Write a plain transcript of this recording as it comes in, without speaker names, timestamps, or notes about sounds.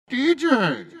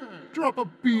DJ, drop a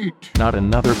beat. Not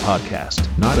another podcast.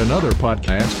 Not another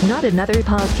podcast. Not another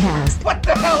podcast. What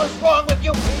the hell is wrong with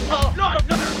you people? Not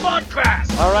another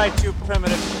podcast! All right, you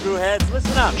primitive screwheads,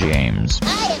 listen up. James.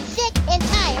 I am sick and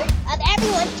tired of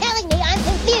everyone telling me I'm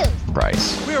confused.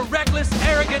 Bryce. We're reckless,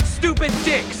 arrogant, stupid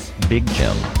dicks. Big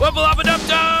Jim. Wubble up a dub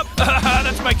dub.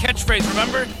 That's my catchphrase,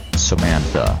 remember?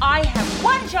 Samantha. I have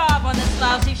one job on this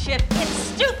lousy ship. It's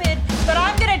stupid, but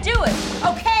I'm gonna do it,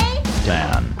 okay?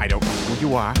 Dan. I don't know who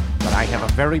you are, but I have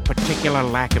a very particular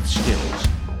lack of skills.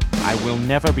 I will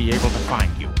never be able to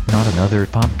find you. Not another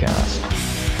podcast.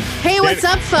 Hey, what's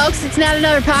up, folks? It's Not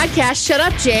Another Podcast. Shut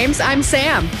up, James. I'm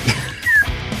Sam.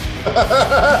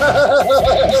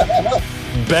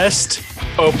 Best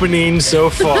opening so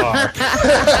far.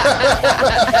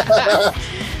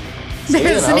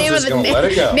 There's the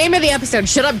name of the episode.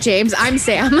 Shut up, James. I'm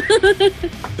Sam.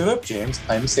 Shut up, James.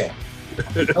 I'm Sam.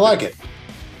 I like it.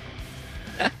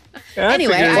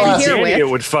 Anyway, I'm here with. It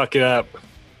would fuck it up.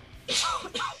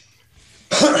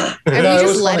 I mean, you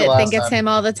just let it think it's him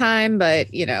all the time,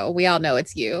 but you know, we all know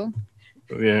it's you.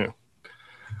 Yeah,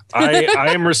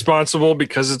 I am responsible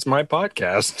because it's my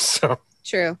podcast. So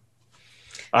true.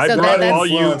 I brought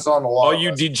all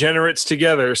you degenerates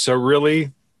together. So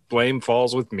really, blame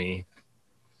falls with me.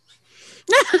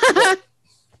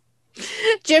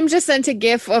 Jim just sent a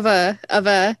gif of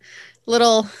a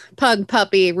little pug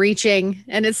puppy reaching,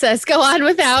 and it says, "Go on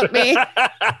without me."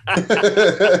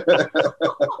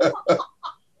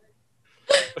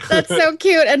 That's so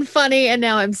cute and funny, and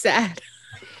now I'm sad.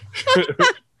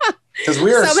 Because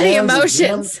we are so many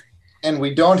emotions, and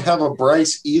we don't have a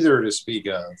Bryce either to speak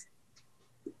of.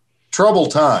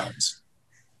 Troubled times.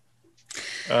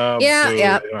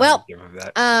 Yeah. Well,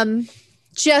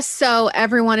 just so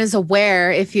everyone is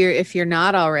aware, if you're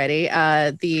not already,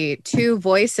 the two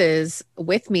voices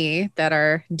with me that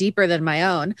are deeper than my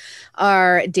own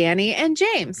are Danny and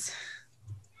James.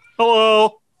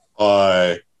 Hello.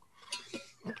 Hi.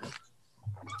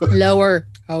 Lower.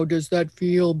 How does that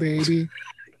feel, baby?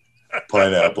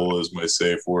 Pineapple is my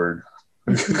safe word.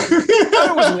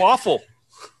 That was waffle.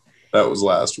 That was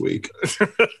last week.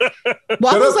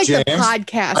 Waffle's like James. the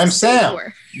podcast. I'm Sam.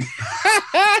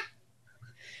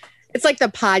 It's like the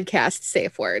podcast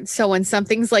safe word. So when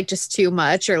something's like just too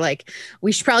much, or like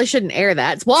probably shouldn't air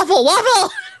that, it's waffle.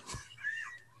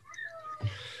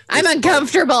 I'm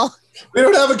uncomfortable. We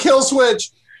don't have a kill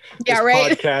switch. Yeah, this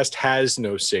right. Podcast has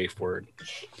no safe word.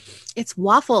 It's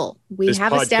waffle. This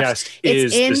have podcast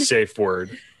is the safe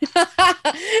word. Not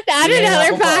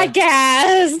another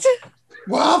podcast.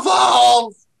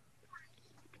 Waffle.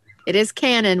 It is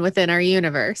canon within our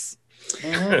universe.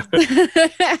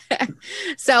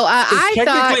 So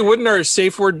technically, wouldn't our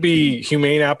safe word be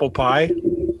humane apple pie?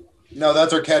 No,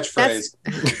 that's our catchphrase.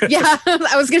 Yeah,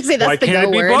 I was going to say that's the go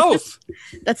word. Why can't it be both?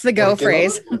 That's the go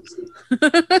phrase.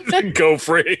 Go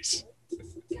phrase.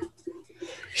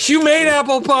 Humane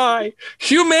apple pie.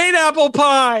 Humane apple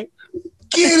pie.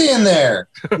 Get in there.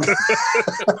 Put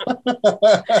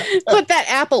that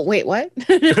apple. Wait, what?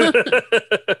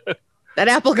 That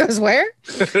apple goes where?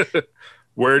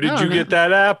 Where did you get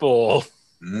that apple?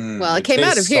 Well, it came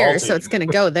out of here, so it's going to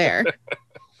go there.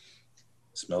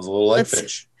 Smells a little like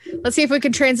fish. Let's see if we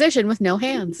can transition with no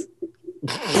hands.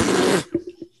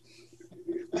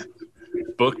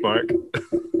 Bookmark.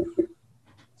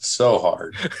 So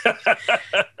hard.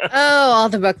 Oh, all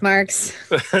the bookmarks.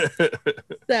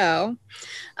 So,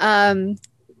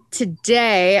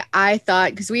 today I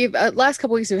thought, because we've last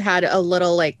couple weeks we've had a lot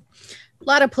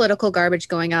of political garbage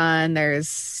going on.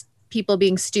 There's people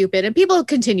being stupid, and people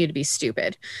continue to be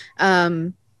stupid.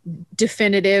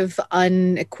 Definitive,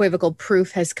 unequivocal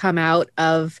proof has come out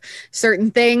of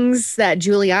certain things that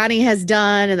Giuliani has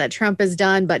done and that Trump has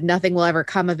done, but nothing will ever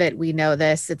come of it. We know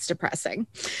this. It's depressing.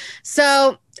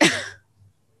 So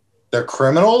they're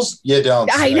criminals? You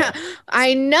don't say.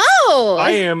 I know.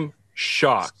 I am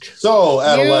shocked. So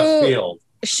out of left field.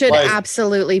 Should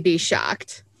absolutely be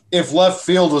shocked. If left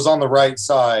field was on the right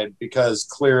side, because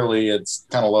clearly it's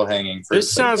kind of low-hanging fruit.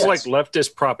 This sounds like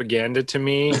leftist propaganda to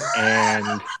me,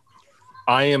 and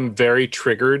I am very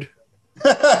triggered.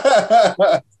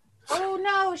 Oh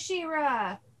no,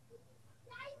 Shira.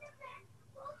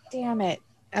 Damn it.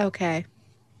 Okay.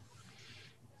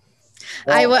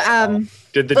 Well,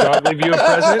 did the dog leave you a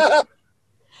present?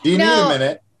 Do you need a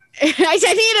minute? I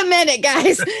need a minute,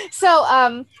 guys. So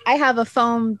I have a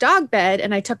foam dog bed,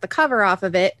 and I took the cover off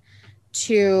of it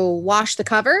to wash the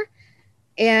cover,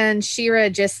 and Shira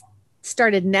just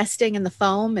started nesting in the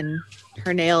foam, and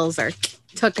her nails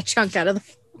took a chunk out of the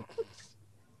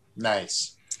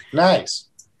Nice.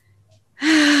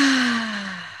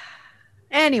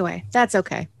 Anyway, that's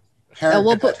okay. Parent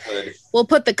we'll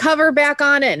put the cover back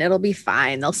on it and it'll be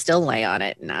fine. They'll still lay on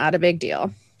it. Not a big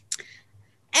deal.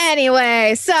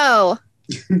 Anyway, so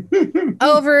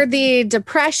over the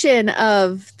depression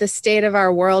of the state of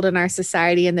our world and our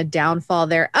society and the downfall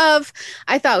thereof,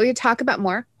 I thought we would talk about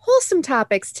more wholesome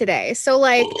topics today. So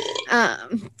like,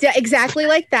 exactly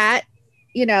like that.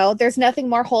 You know, there's nothing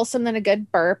more wholesome than a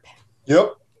good burp.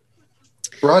 Yep.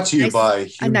 Brought to you by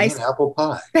Humane Apple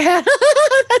Pie.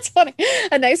 That's funny.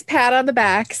 A nice pat on the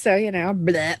back. So, you know,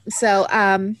 bleh. So,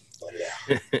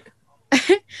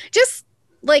 just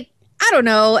like, I don't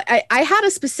know. I had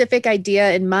a specific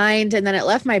idea in mind and then it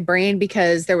left my brain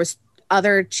because there was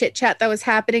other chit chat that was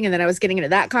happening. And then I was getting into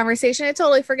that conversation. I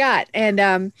totally forgot.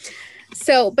 And,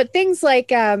 but things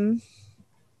like,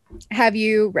 have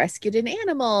you rescued an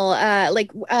animal?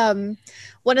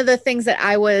 One of the things that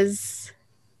I was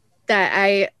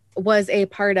a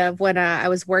part of when I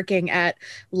was working at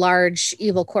large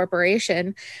evil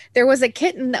corporation, there was a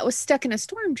kitten that was stuck in a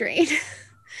storm drain.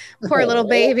 Poor little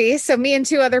baby. So me and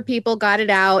two other people got it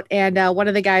out. And one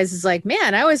of the guys is like,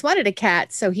 man, I always wanted a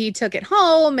cat. So he took it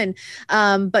home and,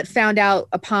 but found out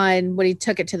upon when he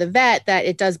took it to the vet that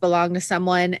it does belong to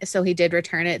someone. So he did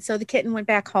return it. So the kitten went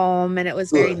back home and it was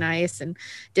very nice and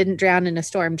didn't drown in a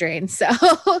storm drain. So,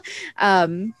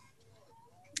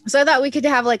 so I thought we could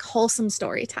have like wholesome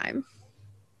story time.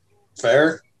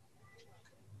 Fair.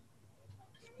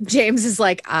 James is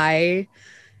like, I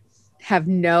have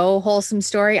no wholesome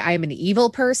story. I am an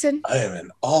evil person. I am an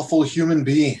awful human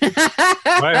being.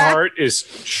 My heart is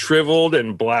shriveled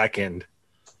and blackened.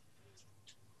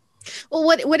 Well,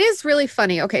 what is really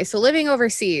funny, okay, so living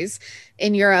overseas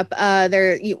in Europe,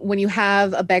 when you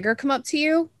have a beggar come up to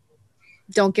you,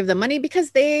 don't give them money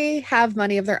because they have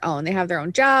money of their own. They have their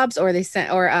own jobs, or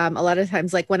a lot of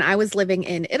times, like when I was living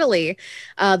in Italy,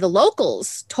 the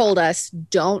locals told us,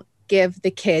 don't give the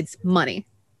kids money.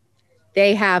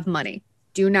 They have money.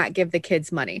 Do not give the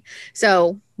kids money.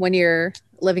 So when you're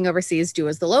living overseas, do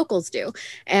as the locals do.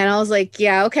 And I was like,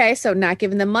 yeah, okay. So not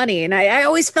giving them money. And I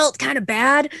always felt kind of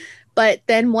bad. But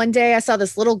then one day I saw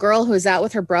this little girl who was out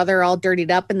with her brother all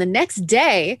dirtied up. And the next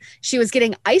day she was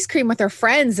getting ice cream with her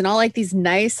friends and all like these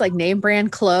nice, like name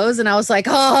brand clothes. And I was like,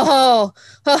 so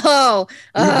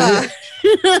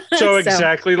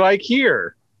exactly like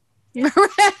here. Well,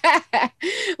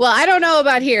 I don't know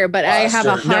about here, but I have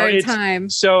a hard time.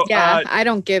 So yeah, I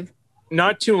don't give.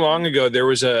 Not too long ago, there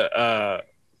was a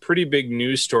pretty big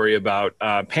news story about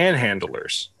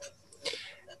panhandlers.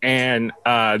 And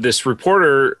this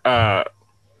reporter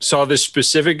saw this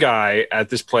specific guy at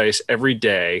this place every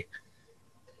day,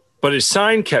 but his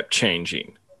sign kept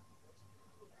changing.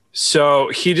 So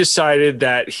he decided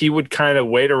that he would kind of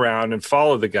wait around and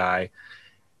follow the guy.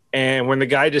 And when the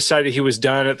guy decided he was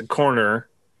done at the corner,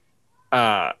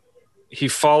 he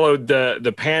followed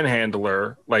the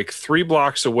panhandler like 3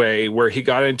 blocks away, where he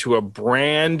got into a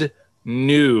brand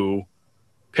new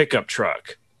pickup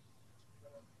truck.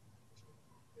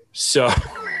 So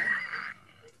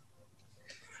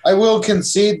I will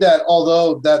concede that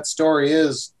although that story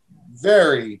is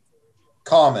very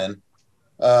common,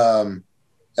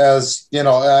 as you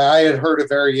know, I had heard a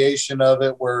variation of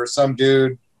it where some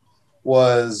dude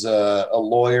was a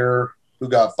lawyer who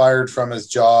got fired from his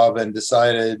job and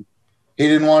decided he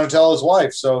didn't want to tell his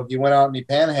wife. So he went out and he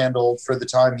panhandled for the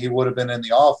time he would have been in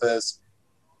the office.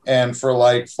 And for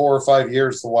like 4 or 5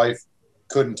 years, the wife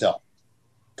couldn't tell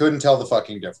the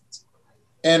fucking difference.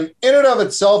 And in and of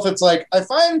itself, it's like, I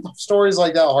find stories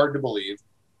like that hard to believe.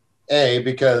 A,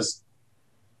 because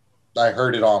I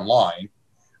heard it online.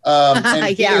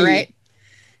 And yeah, B, right.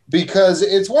 Because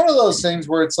it's one of those things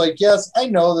where it's like, yes, I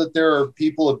know that there are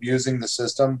people abusing the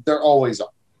system. There always are.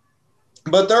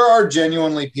 But there are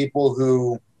genuinely people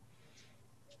who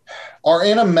are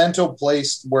in a mental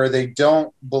place where they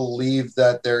don't believe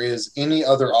that there is any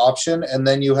other option. And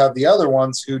then you have the other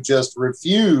ones who just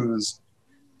refuse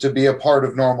to be a part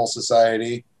of normal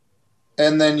society.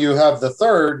 And then you have the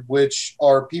third, which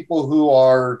are people who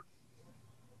are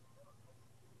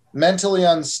mentally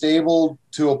unstable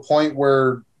to a point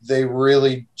where they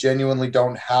really genuinely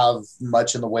don't have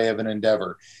much in the way of an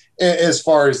endeavor as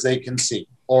far as they can see,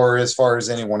 or as far as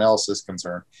anyone else is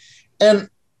concerned. And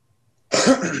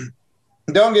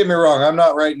don't get me wrong, I'm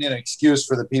not writing an excuse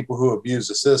for the people who abuse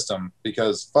the system,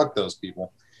 because fuck those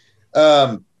people.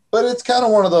 But it's kind of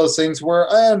one of those things where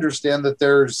I understand that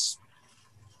there's,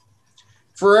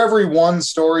 for every one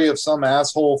story of some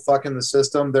asshole fucking the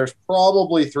system, there's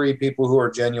probably 3 people who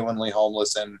are genuinely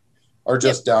homeless and are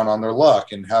just down on their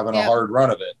luck and having a hard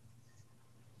run of it.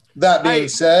 That being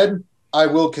said, I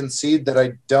will concede that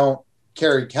I don't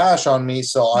carry cash on me,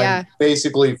 so Yeah. I'm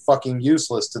basically fucking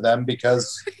useless to them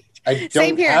because I Same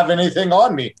don't here. have anything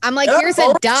on me. I'm like, And here's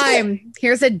I'm a broke as shit. dime.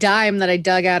 Here's a dime that I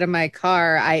dug out of my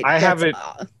car. I that's- haven't.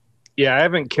 Yeah, I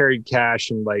haven't carried cash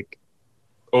in like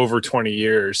over 20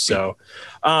 years. So,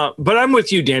 but I'm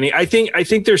with you, Danny. I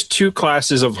think there's two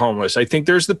classes of homeless. I think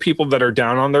there's the people that are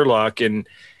down on their luck and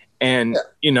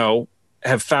you know,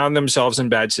 have found themselves in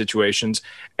bad situations.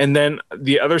 And then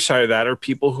the other side of that are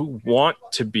people who want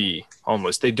to be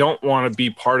homeless. They don't want to be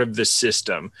part of the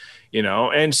system, you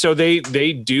know, and so they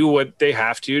do what they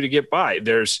have to get by.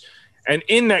 And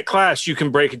in that class, you can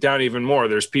break it down even more.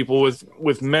 There's people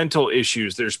with mental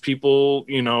issues. There's people,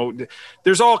 you know,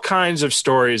 there's all kinds of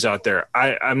stories out there.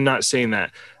 I'm not saying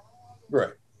that.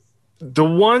 Right. The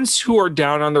ones who are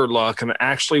down on their luck and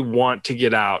actually want to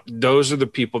get out, those are the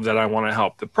people that I want to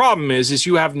help. The problem is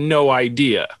you have no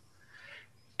idea.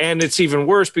 And it's even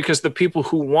worse because the people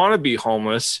who want to be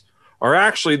homeless are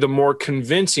actually the more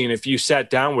convincing if you sat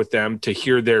down with them to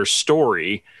hear their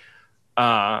story.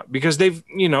 Because they've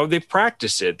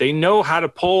practiced it. They know how to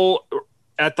pull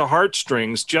at the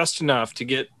heartstrings just enough to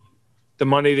get the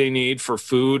money they need for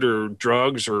food or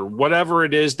drugs or whatever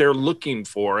it is they're looking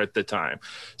for at the time.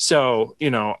 So,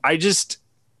 you know,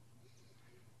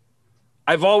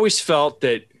 I've always felt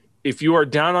that if you are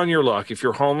down on your luck, if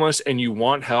you're homeless and you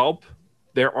want help,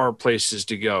 there are places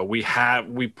to go. We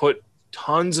put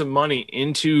tons of money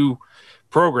into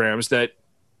programs that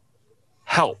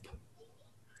help.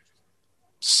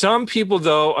 Some people,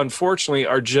 though, unfortunately,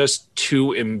 are just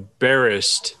too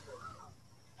embarrassed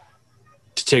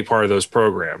to take part of those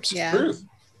programs. Yeah.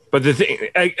 But the thing,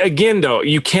 again, though,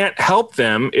 you can't help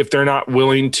them if they're not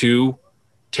willing to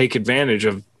take advantage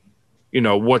of, you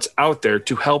know, what's out there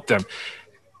to help them.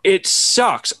 It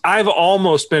sucks. I've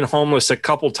almost been homeless a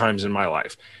couple times in my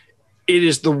life. It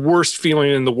is the worst feeling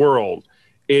in the world.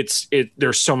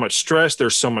 There's so much stress.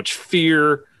 There's so much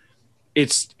fear.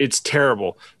 It's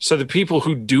terrible. So the people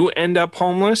who do end up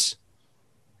homeless,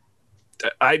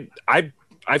 I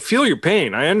feel your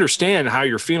pain. I understand how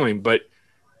you're feeling, but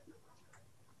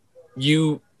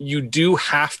you do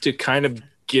have to kind of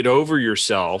get over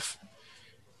yourself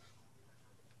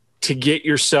to get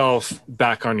yourself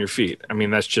back on your feet. I mean,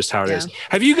 that's just how it is.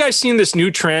 Have you guys seen this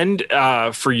new trend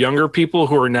for younger people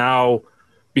who are now,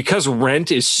 because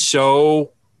rent is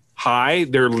so high,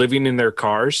 they're living in their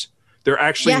cars? They're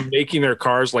actually making their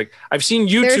cars like I've seen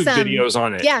YouTube videos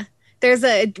on it. Yeah.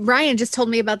 Ryan just told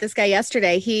me about this guy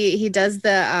yesterday. He does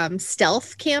the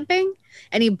stealth camping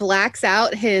and he blacks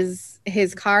out his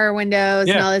car windows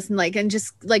and all this and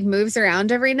just moves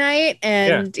around every night.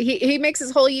 And he makes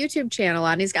his whole YouTube channel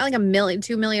on. He's got like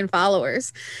 2 million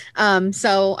followers.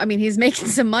 So, I mean, he's making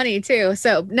some money too.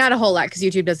 So not a whole lot because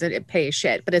YouTube doesn't pay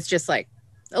shit, but it's just like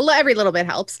every little bit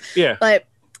helps. Yeah. But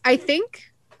I think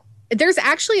there's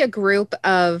actually a group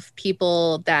of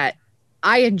people that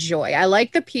I enjoy. I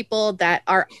like the people that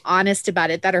are honest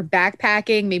about it, that are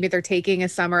backpacking. Maybe they're taking a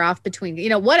summer off between, you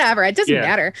know, whatever. It doesn't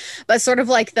matter. But sort of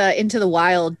like the Into the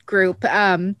Wild group.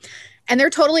 And they're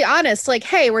totally honest. Like,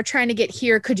 hey, we're trying to get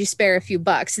here. Could you spare a few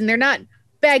bucks? And they're not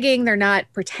begging. They're not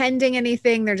pretending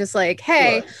anything. They're just like,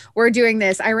 hey, we're doing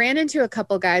this. I ran into a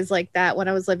couple guys like that when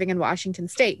I was living in Washington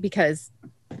State because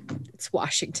it's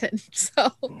Washington.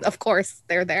 So of course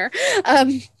they're there.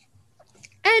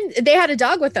 And they had a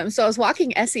dog with them. So I was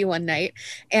walking Essie one night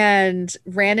and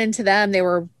ran into them. They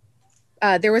were,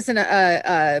 there was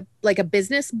a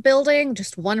business building,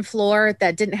 just one floor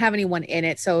that didn't have anyone in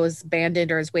it. So it was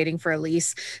abandoned or was waiting for a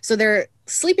lease. So they're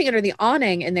sleeping under the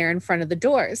awning and they're in front of the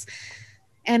doors.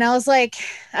 And I was like,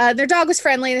 their dog was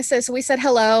friendly. And so we said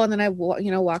hello. And then I,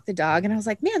 walked the dog and I was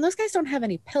like, man, those guys don't have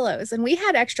any pillows. And we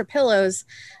had extra pillows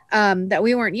that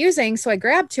we weren't using. So I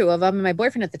grabbed 2 of them. And my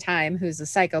boyfriend at the time, who's a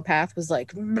psychopath, was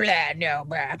like, blah, no,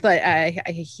 blah. But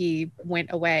he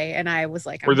went away. And I was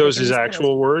like, were those his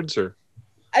actual words or?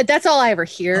 That's all I ever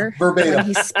hear when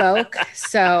he spoke.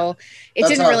 So it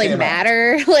didn't really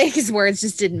matter. Like his words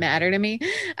just didn't matter to me.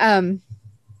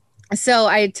 So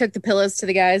I took the pillows to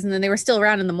the guys and then they were still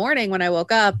around in the morning when I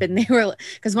woke up and they were,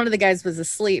 because one of the guys was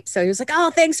asleep. So he was like,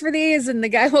 oh, thanks for these. And the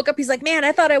guy woke up. He's like, man,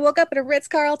 I thought I woke up at a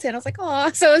Ritz-Carlton. I was like,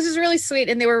 oh, so it was just really sweet.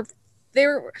 And they were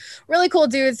really cool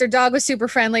dudes. Their dog was super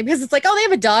friendly because it's like, oh, they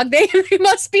have a dog. They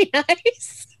must be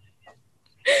nice.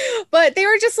 But they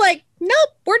were just like, nope,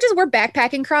 we're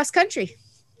backpacking cross country.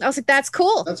 I was like, that's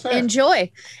cool. That's fair.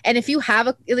 Enjoy. And if you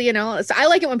have so I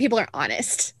like it when people are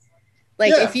honest.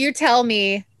 Like if you tell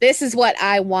me this is what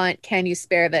I want, can you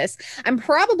spare this? I'm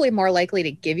probably more likely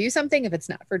to give you something if it's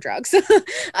not for drugs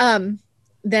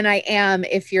than I am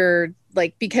if you're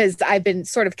like, because I've been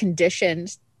sort of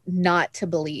conditioned not to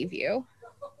believe you.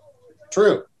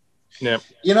 True. Yeah.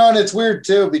 You know, and it's weird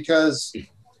too, because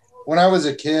when I was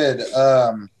a kid,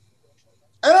 I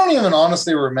don't even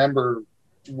honestly remember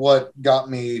what got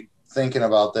me thinking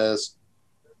about this.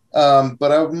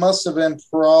 But I must have been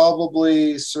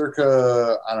probably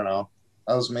circa, I don't know,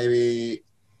 I was maybe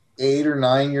 8 or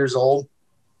 9 years old.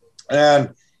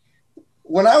 And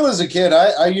when I was a kid,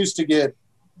 I used to get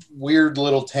weird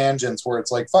little tangents where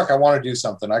it's like, fuck, I want to do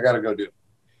something. I got to go do it.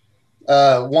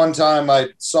 One time I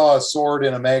saw a sword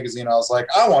in a magazine. I was like,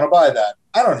 I want to buy that.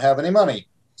 I don't have any money.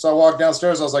 So I walked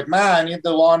downstairs. I was like, man, I need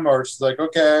the lawnmower. She's like,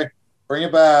 okay, bring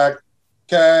it back.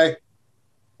 Okay.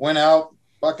 Went out,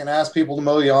 fucking asked people to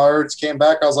mow yards, came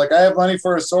back. I was like, I have money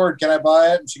for a sword. Can I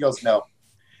buy it? And she goes, no.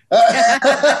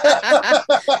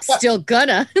 Still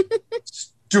gonna.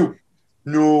 Dude,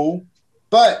 no.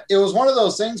 But it was one of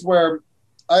those things where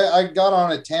I got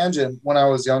on a tangent when I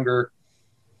was younger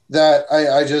that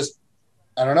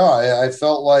I don't know. I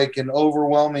felt like an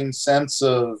overwhelming sense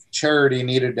of charity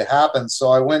needed to happen. So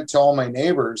I went to all my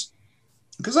neighbors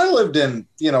because I lived in,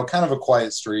 kind of a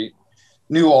quiet street,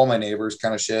 knew all my neighbors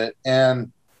kind of shit.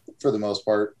 And for the most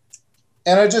part,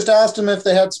 and I just asked them if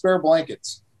they had spare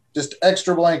blankets, just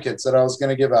extra blankets that I was going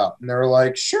to give out. And they were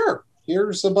like, sure,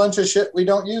 here's a bunch of shit we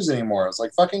don't use anymore. I was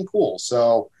like, fucking cool.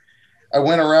 So I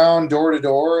went around door to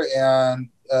door, and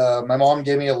my mom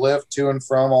gave me a lift to and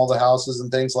from all the houses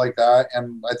and things like that.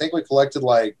 And I think we collected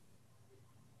like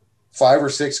 5 or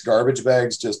 6 garbage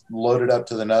bags just loaded up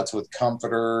to the nuts with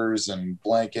comforters and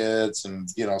blankets and,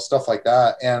 stuff like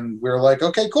that. And we were like,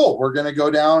 okay, cool. We're going to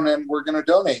go down and we're going to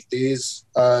donate these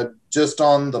just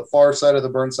on the far side of the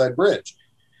Burnside Bridge.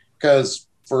 Because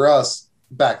for us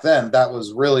back then, that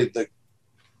was really the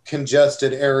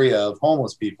congested area of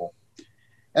homeless people.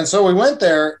 And so we went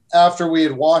there after we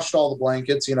had washed all the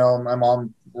blankets. My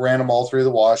mom ran them all through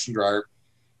the wash and dryer.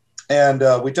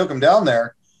 And we took them down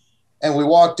there. And we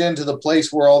walked into the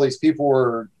place where all these people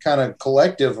were kind of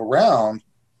collective around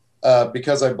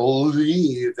because I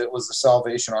believe it was the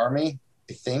Salvation Army,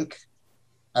 I think.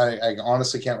 I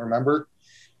honestly can't remember.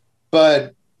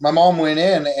 But my mom went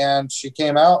in and she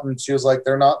came out and she was like,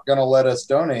 they're not going to let us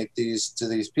donate these to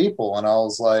these people. And I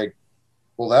was like,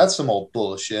 well, that's some old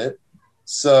bullshit.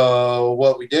 So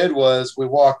what we did was we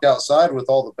walked outside with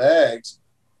all the bags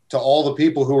to all the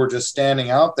people who were just standing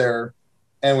out there.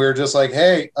 And we were just like,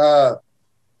 hey,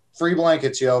 free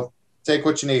blankets, yo. Take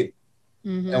what you need.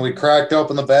 Mm-hmm. And we cracked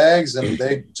open the bags and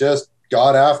they just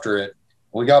got after it.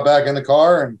 We got back in the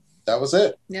car and that was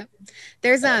it. Yep.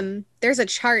 There's a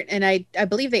chart, and I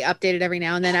believe they update it every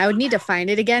now and then. I would need to find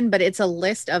it again, but it's a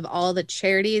list of all the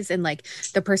charities and like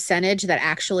the percentage that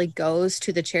actually goes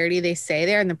to the charity they say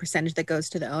there and the percentage that goes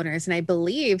to the owners. And I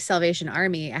believe Salvation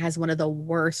Army has one of the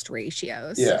worst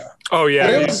ratios. Yeah. Oh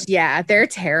yeah. Yeah, they're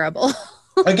terrible.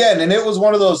 Again, and it was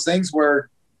one of those things where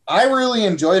I really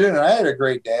enjoyed it and I had a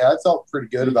great day. I felt pretty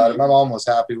good about it. My mom was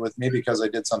happy with me because I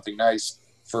did something nice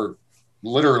for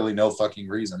literally no fucking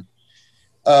reason.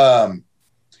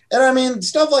 And I mean,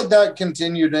 stuff like that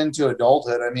continued into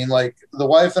adulthood. I mean, like the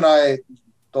wife and I,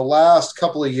 the last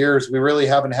couple of years, we really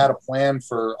haven't had a plan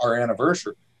for our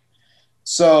anniversary.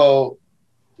 So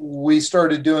we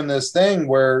started doing this thing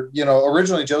where,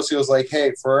 originally Josie was like,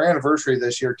 hey, for our anniversary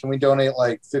this year, can we donate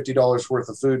like $50 worth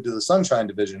of food to the Sunshine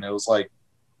Division? It was like,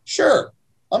 sure,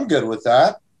 I'm good with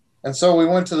that. And so we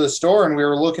went to the store and we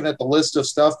were looking at the list of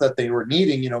stuff that they were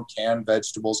needing, canned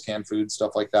vegetables, canned food,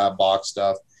 stuff like that, box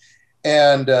stuff.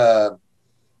 And as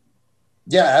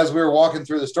we were walking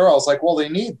through the store, I was like, well, they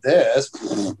need this.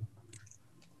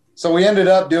 So we ended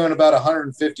up doing about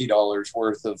 $150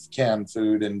 worth of canned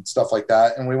food and stuff like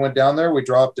that. And we went down there, we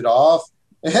dropped it off.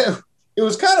 It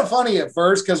was kind of funny at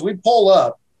first because we pull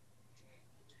up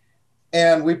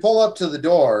to the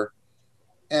door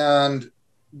and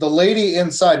the lady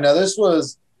inside, now this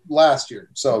was last year,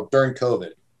 so during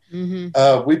COVID,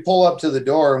 we pull up to the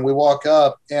door and we walk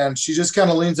up and she just kind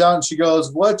of leans out and she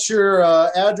goes, what's your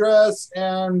address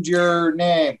and your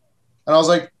name? And I was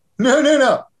like, no,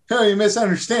 you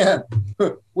misunderstand.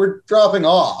 We're dropping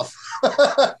off,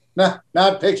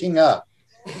 not picking up.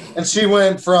 And she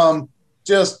went from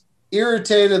just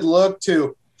irritated look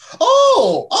to,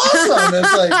 oh, awesome.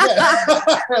 It's like, yeah.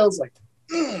 I was like,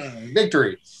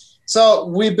 victory. So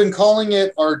we've been calling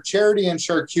it our charity and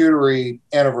charcuterie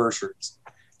anniversaries.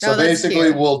 So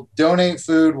basically we'll donate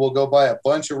food. We'll go buy a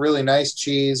bunch of really nice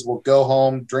cheese. We'll go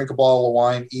home, drink a bottle of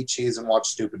wine, eat cheese, and watch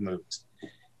stupid movies.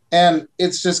 And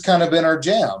it's just kind of been our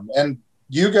jam. And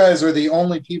you guys are the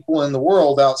only people in the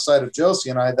world outside of Josie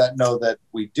and I that know that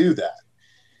we do that.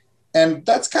 And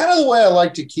that's kind of the way I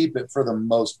like to keep it for the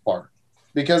most part.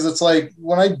 Because it's like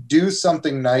when I do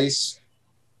something nice,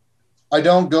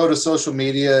 don't go to social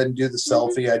media and do the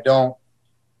selfie.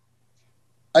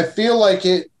 I feel like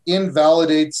it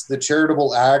invalidates the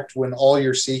charitable act when all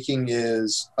you're seeking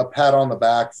is a pat on the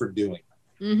back for doing it.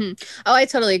 Mm-hmm. Oh, I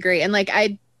totally agree. And like,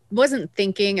 I wasn't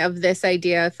thinking of this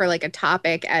idea for like a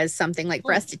topic as something like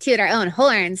for us to toot our own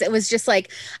horns. It was just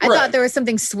like, I thought there was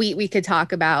something sweet we could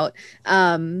talk about.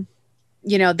 You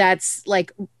know, that's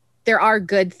like, there are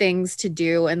good things to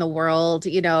do in the world.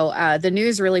 You know, the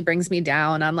news really brings me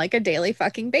down on like a daily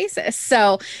fucking basis.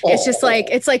 So it's just like,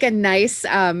 it's like a nice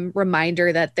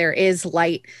reminder that there is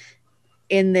light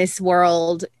in this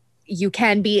world. You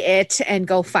can be it and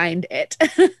go find it.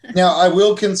 Now, I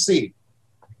will concede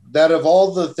that of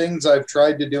all the things I've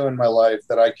tried to do in my life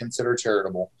that I consider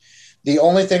charitable, the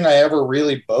only thing I ever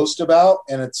really boast about,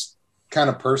 and it's kind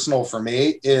of personal for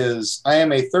me, is I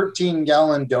am a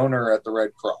 13-gallon donor at the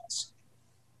Red Cross.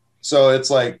 So it's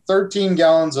like 13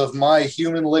 gallons of my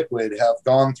human liquid have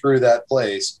gone through that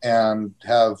place and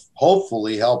have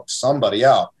hopefully helped somebody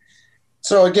out.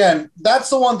 So again, that's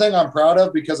the one thing I'm proud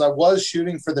of, because I was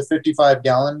shooting for the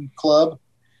 55-gallon club,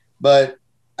 but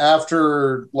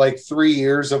after like 3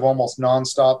 years of almost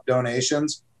nonstop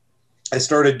donations, I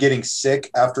started getting sick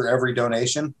after every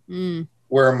donation.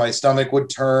 Where my stomach would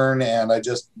turn and I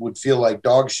just would feel like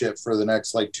dog shit for the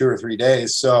next like 2 or 3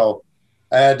 days. So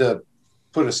I had to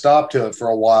put a stop to it for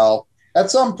a while. At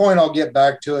some point I'll get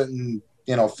back to it and,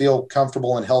 you know, feel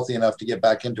comfortable and healthy enough to get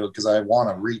back into it, because I want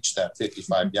to reach that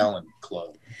 55-gallon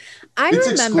club. It's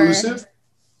exclusive.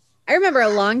 I remember a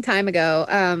long time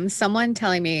ago, someone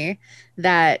telling me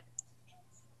that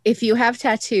if you have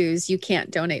tattoos, you can't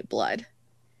donate blood.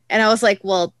 And I was like,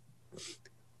 well,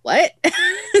 what?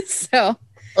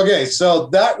 Okay, so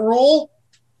that rule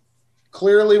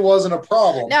clearly wasn't a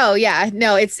problem. No,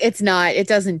 it's not. It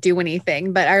doesn't do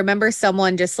anything. But I remember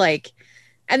someone just like,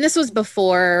 and this was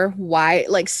before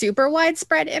super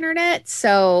widespread internet.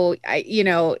 So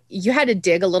you had to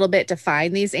dig a little bit to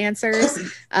find these answers.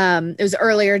 It was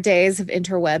earlier days of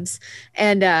interwebs.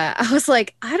 And I was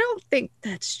like, I don't think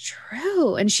that's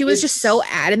true. And she was just so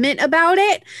adamant about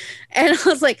it. And I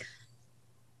was like,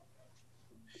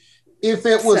 if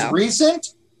it was recent?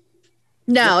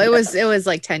 No, it was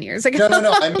like 10 years ago.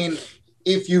 No. I mean,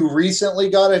 if you recently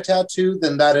got a tattoo,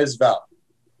 then that is valid.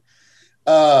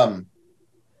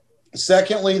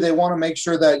 Secondly, they want to make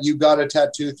sure that you got a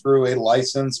tattoo through a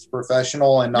licensed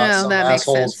professional and not some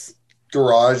asshole's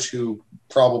garage who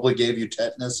probably gave you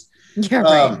tetanus. Yeah,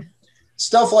 right.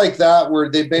 Stuff like that, where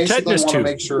they basically want to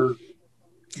make sure.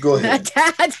 Go ahead.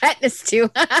 Tetanus too.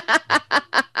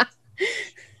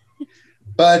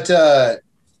 But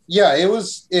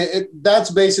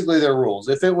that's basically their rules.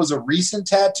 If it was a recent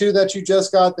tattoo that you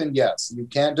just got, then yes, you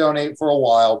can't donate for a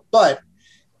while, but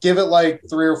give it like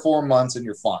 3 or 4 months and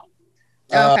you're fine.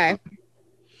 Okay.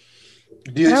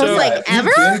 If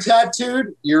you've been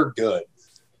tattooed, you're good.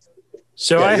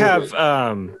 So yeah, I have,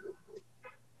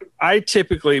 I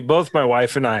typically, both my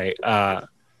wife and I,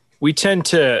 we tend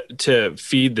to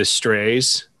feed the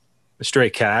stray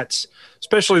cats,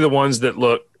 especially the ones that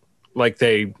look like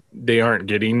they aren't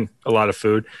getting a lot of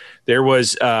food. There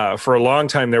was, for a long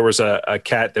time, there was a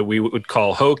cat that we would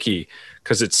call Hokey,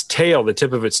 because its tail, the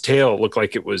tip of its tail looked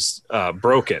like it was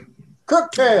broken.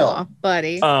 Crooktail. Oh,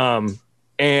 buddy.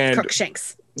 And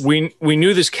Crookshanks. We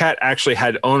knew this cat actually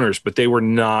had owners, but they were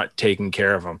not taking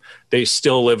care of him. They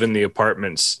still live in the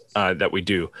apartments that we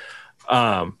do.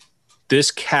 This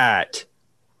cat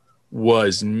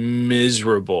was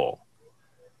miserable,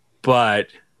 but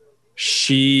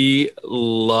she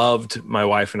loved my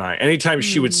wife and I. Anytime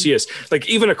she would see us, like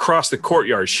even across the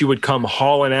courtyard, she would come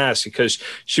hauling ass because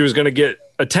she was going to get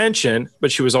attention,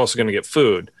 but she was also going to get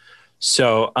food.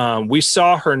 So we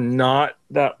saw her not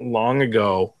that long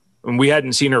ago, and we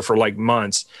hadn't seen her for like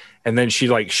months. And then she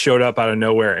like showed up out of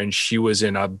nowhere, and she was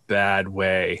in a bad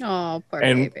way. Oh, poor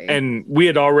baby. And we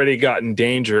had already gotten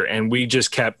danger, and we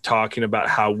just kept talking about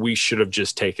how we should have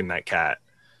just taken that cat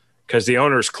because the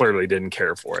owners clearly didn't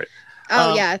care for it.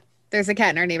 Oh yeah, there's a cat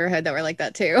in our neighborhood that were like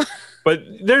that too. But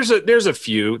there's a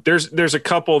few. There's a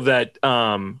couple that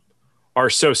are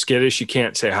so skittish you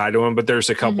can't say hi to them, but there's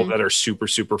a couple that are super,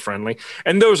 super friendly.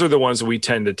 And those are the ones that we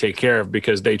tend to take care of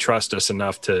because they trust us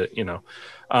enough to,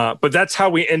 but that's how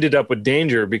we ended up with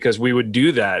Danger, because we would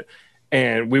do that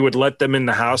and we would let them in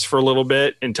the house for a little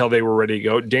bit until they were ready to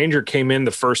go. Danger came in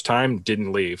the first time,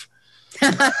 didn't leave. He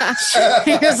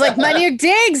was like, my new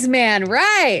digs, man.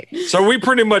 Right. So we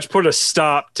pretty much put a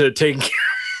stop to taking care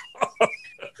of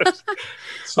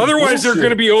Otherwise, they're going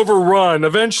to be overrun.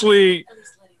 Eventually,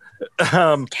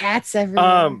 cats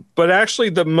everywhere. But actually,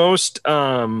 the most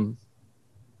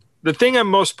the thing I'm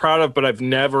most proud of, but I've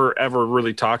never ever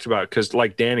really talked about, because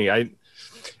like Danny,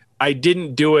 I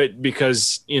didn't do it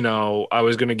because, you know, I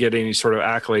was going to get any sort of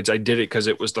accolades. I did it because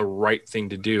it was the right thing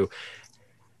to do.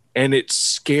 And it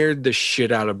scared the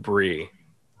shit out of Bree.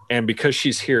 And because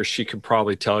she's here, she could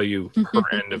probably tell you her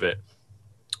end of it.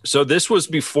 So this was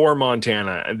before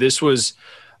Montana. This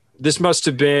must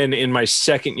have been in my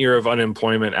second year of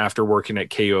unemployment after working at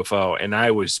KUFO. And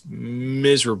I was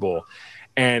miserable.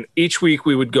 And each week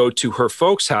we would go to her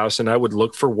folks' house and I would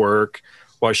look for work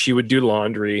while she would do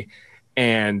laundry.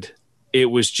 And it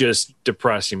was just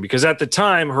depressing because at the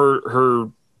time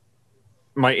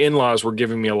my in-laws were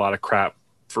giving me a lot of crap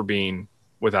for being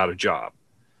without a job.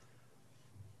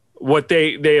 What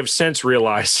they have since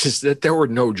realized is that there were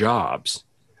no jobs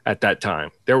at that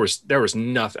time. There was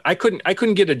nothing. I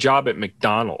couldn't get a job at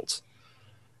McDonald's.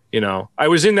 You know, I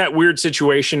was in that weird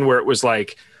situation where it was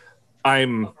like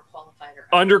I'm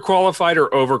underqualified or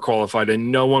overqualified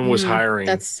and no one was hiring.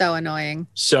 That's so annoying.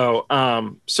 So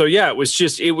yeah,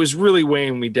 it was really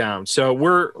weighing me down. So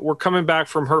we're coming back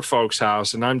from her folks'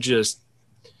 house and I'm just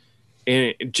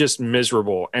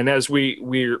miserable. And as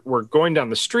we're going down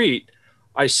the street,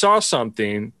 I saw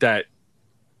something that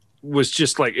was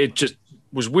just like, it just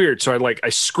was weird. So I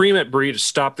scream at Bree to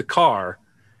stop the car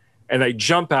and I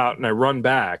jump out and I run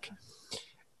back.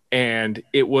 And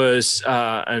it was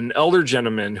an elder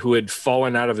gentleman who had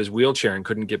fallen out of his wheelchair and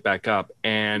couldn't get back up.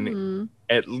 And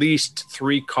at least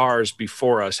 3 cars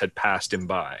before us had passed him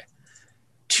by.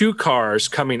 2 cars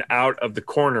coming out of the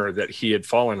corner that he had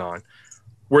fallen on,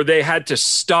 where they had to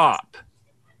stop.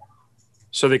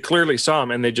 So they clearly saw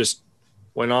him and they just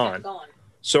went on.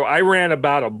 So I ran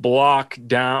about a block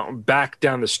back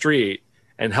down the street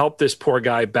and helped this poor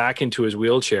guy back into his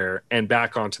wheelchair and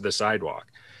back onto the sidewalk.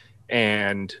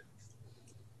 And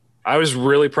I was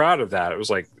really proud of that. It was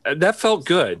like, that felt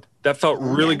good. That felt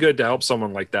really good to help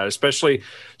someone like that, especially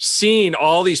seeing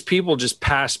all these people just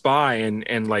pass by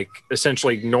and like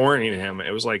essentially ignoring him.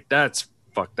 It was like, that's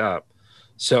fucked up.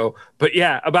 So, but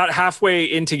yeah, about halfway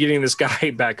into getting this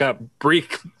guy back up, Bree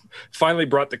finally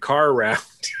brought the car around.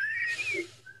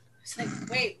 It's like,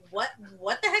 wait, what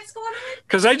the heck's going on?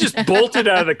 Because I just bolted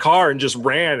out of the car and just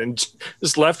ran and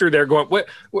just left her there going, what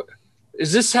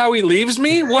is this how he leaves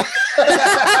me? What? Well,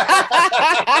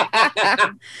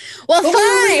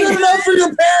 fine. Good enough for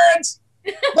your parents.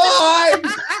 Bye.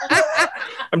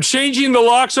 I'm changing the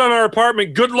locks on our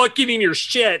apartment. Good luck getting your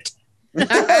shit.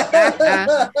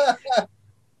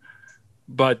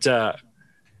 But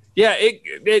yeah,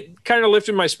 it kind of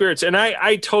lifted my spirits. And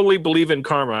I totally believe in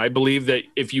karma. I believe that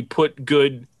if you put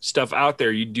good stuff out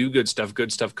there, you do good stuff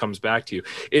comes back to you.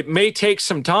 It may take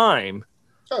some time,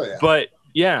 but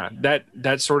yeah,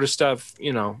 that sort of stuff,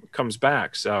 you know, comes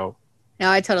back. So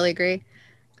no, I totally agree.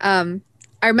 I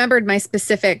remembered my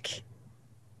specific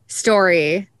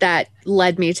story that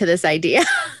led me to this idea.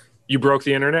 You broke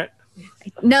the internet?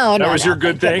 No, that was your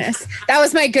good thing. Goodness. That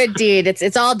was my good deed.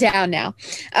 It's all down now.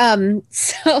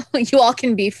 So you all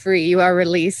can be free. You are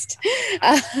released.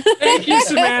 Thank you,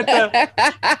 Samantha.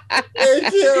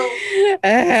 Thank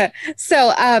you.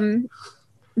 So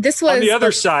this was on the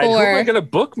other side. Who am I going to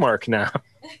bookmark now?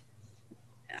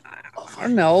 I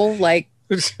don't know, like.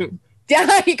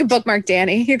 Yeah, you can bookmark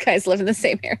Danny. You guys live in the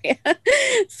same area.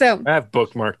 So I have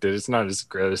bookmarked it. It's not as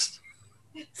gross.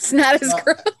 It's not as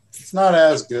gross. It's not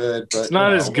as good, but it's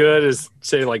not as good as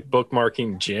say like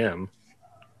bookmarking Jim.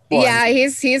 Yeah,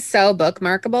 he's so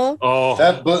bookmarkable. Oh,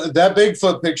 that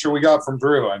Bigfoot picture we got from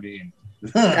Drew. I mean,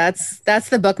 that's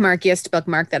the bookmarkiest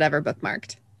bookmark that ever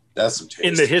bookmarked. That's some taste,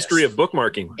 in the history of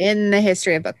bookmarking. In the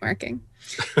history of bookmarking,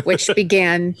 which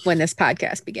began when this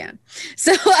podcast began.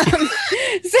 So,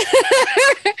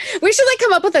 we should like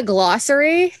come up with a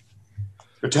glossary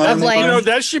of like, you know,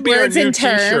 that should be our new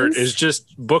T-shirt. Is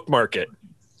just bookmark it.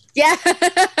 Yeah.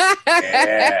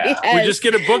 Yes. We just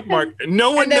get a bookmark.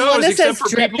 No one knows except for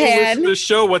people who listen to the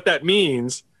show what that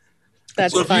means.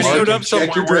 That's so funny. If you showed up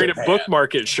somewhere wearing a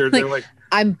bookmark it shirt, they're like,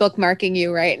 I'm bookmarking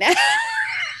you right now.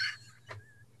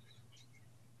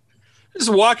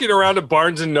 just walking around a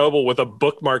Barnes and Noble with a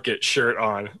bookmark it shirt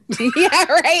on. Yeah,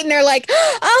 right. And they're like,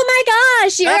 oh my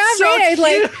gosh, you're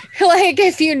outrageous. So like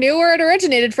if you knew where it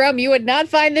originated from, you would not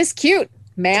find this cute,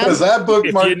 ma'am. Because that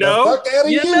bookmark you know, the fuck out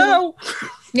of you. Know.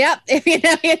 Yep. If you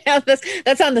know, you know.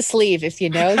 That's on the sleeve. If you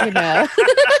know, you know.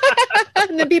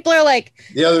 And then people are like,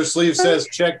 the other sleeve says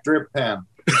check drip pen.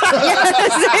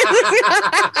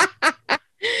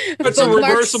 It's a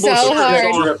reversible so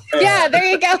hard. Yeah, there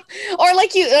you go. Or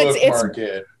like you, it's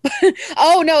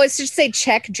oh no, it's just say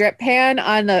check drip pan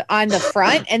on the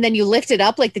front, and then you lift it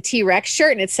up like the T-Rex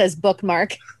shirt, and it says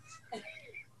bookmark.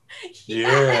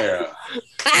 Yeah.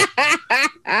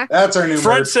 That's our new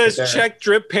Front merch says right there. check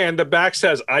drip pan. The back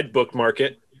says I'd bookmark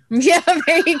it. Yeah,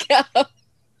 there you go.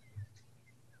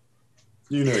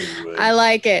 You know you would. I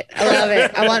like it. I love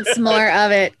it. I want some more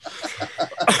of it.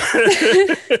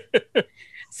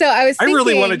 So I was thinking, I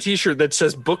really want a T-shirt that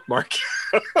says bookmark.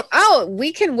 oh,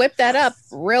 we can whip that up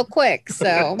real quick.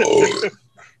 So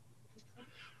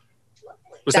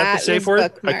Was that the safe word? I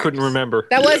bookmarks. couldn't remember.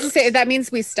 That was the safe. That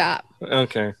means we stop.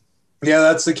 Okay. Yeah,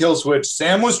 that's the kill switch.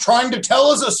 Sam was trying to tell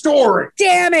us a story.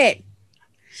 Damn it.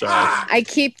 Sorry. I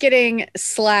keep getting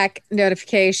Slack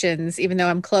notifications, even though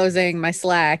I'm closing my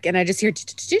Slack, and I just hear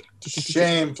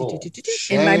Shameful.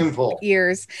 in my Shameful.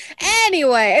 ears.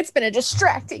 Anyway, it's been a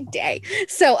distracting day.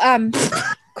 So,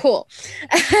 cool.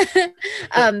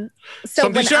 So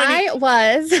Something when shiny.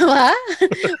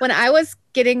 when I was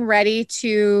getting ready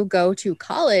to go to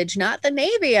college, not the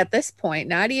Navy at this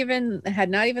point, had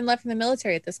not even left from the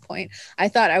military at this point. I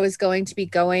thought I was going to be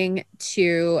going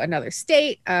to another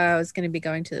state. I was going to be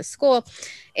going to the school,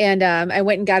 and I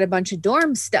went and got a bunch of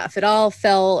dorm stuff. It all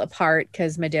fell apart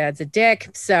because my dad's a dick.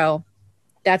 So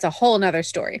that's a whole nother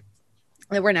story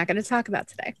that we're not going to talk about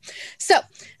today. So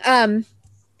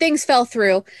things fell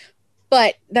through.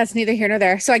 But that's neither here nor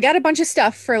there. So I got a bunch of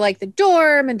stuff for like the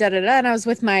dorm and and I was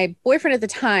with my boyfriend at the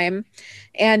time,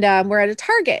 and we're at a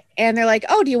Target, and they're like,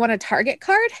 oh, do you want a Target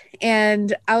card?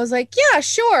 And I was like, yeah,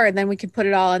 sure. And then we could put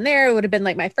it all in there. It would have been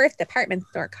like my first department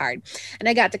store card. And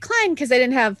I got declined because I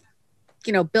didn't have,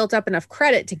 built up enough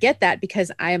credit to get that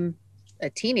because I'm a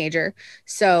teenager.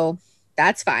 So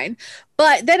that's fine.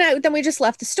 But then we just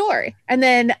left the store. And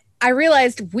then I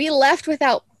realized we left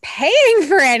without paying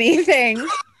for anything.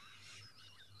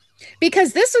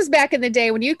 Because this was back in the day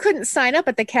when you couldn't sign up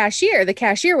at the cashier. The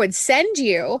cashier would send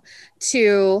you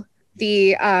to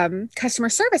the customer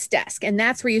service desk, and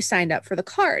that's where you signed up for the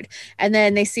card. And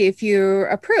then they see if you're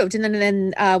approved. And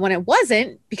then when it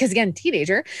wasn't, because again,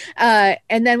 teenager, and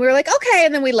then we were like, okay.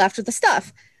 And then we left with the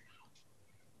stuff.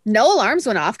 No alarms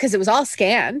went off because it was all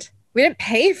scanned. We didn't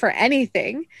pay for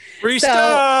anything. Free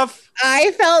stuff.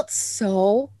 I felt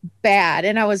so bad,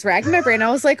 and I was racking my brain.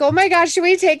 I was like, oh my gosh, should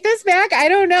we take this back? I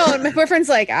don't know. And my boyfriend's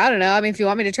like, I don't know. I mean, if you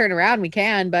want me to turn around, we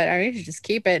can, but I need to just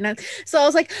keep it. And so I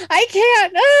was like, I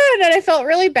can't. And then I felt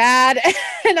really bad,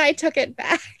 and I took it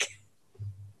back.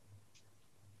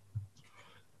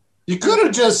 You could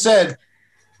have just said,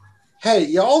 hey,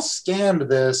 y'all scammed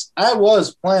this. I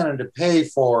was planning to pay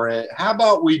for it. How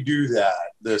about we do that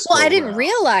this Well, I go didn't round?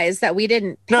 realize that we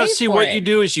didn't pay No, see, for what it. you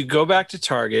do is you go back to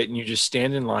Target and you just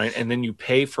stand in line, and then you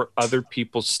pay for other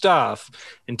people's stuff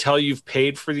until you've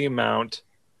paid for the amount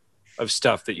of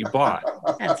stuff that you bought.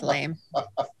 That's lame.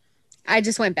 I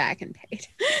just went back and paid.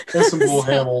 That's some bull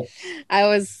hamel. I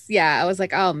was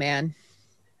like, oh man.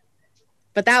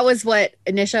 But that was what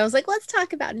initially I was like, let's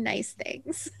talk about nice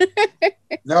things.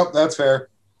 Nope, that's fair.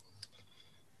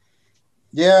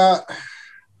 Yeah,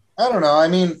 I don't know. I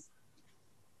mean,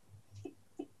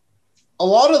 a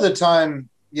lot of the time,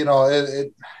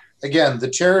 again, the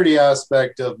charity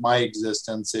aspect of my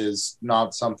existence is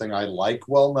not something I like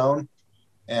well known,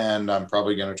 and I'm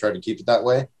probably going to try to keep it that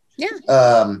way.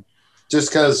 Yeah. Just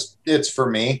because it's for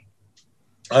me.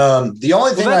 The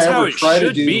only thing I ever try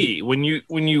to do be when you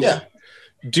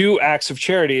do acts of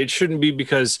charity, it shouldn't be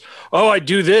because, oh, I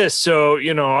do this, so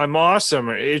I'm awesome.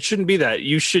 It shouldn't be that.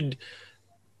 You should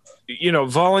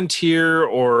volunteer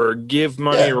or give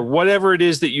money or whatever it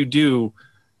is that you do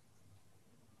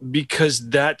because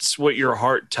that's what your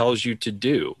heart tells you to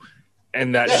do,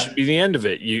 and that should be the end of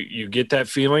it. You get that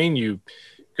feeling, you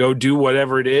go do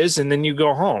whatever it is, and then you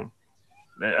go home.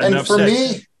 And for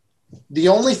me, the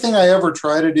only thing I ever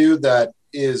try to do that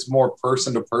is more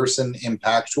person to person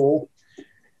impactful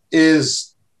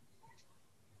is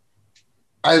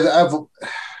I've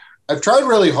tried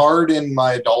really hard in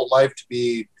my adult life to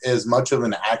be as much of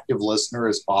an active listener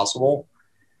as possible,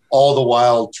 all the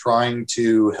while trying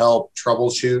to help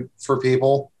troubleshoot for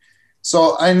people.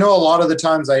 So I know a lot of the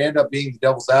times I end up being the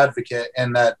devil's advocate,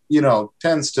 and that,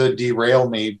 tends to derail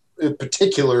me,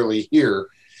 particularly here.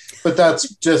 But that's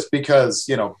just because,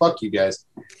 fuck you guys.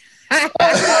 But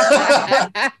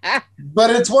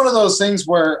it's one of those things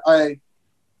where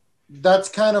that's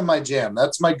kind of my jam.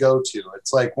 That's my go-to.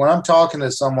 It's like when I'm talking to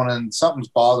someone and something's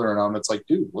bothering them, it's like,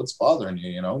 dude, what's bothering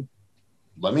you?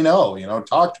 Let me know,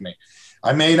 talk to me.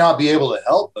 I may not be able to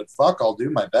help, but fuck, I'll do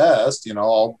my best.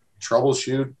 I'll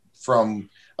troubleshoot from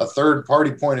a third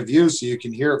party point of view so you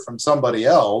can hear it from somebody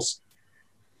else.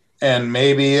 And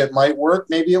maybe it might work,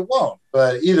 maybe it won't.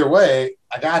 But either way,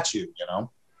 I got you,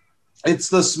 It's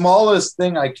the smallest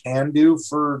thing I can do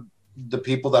for the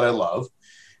people that I love.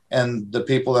 and the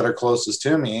people that are closest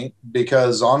to me,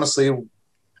 because honestly,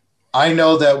 I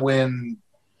know that when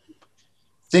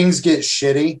things get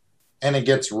shitty and it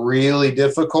gets really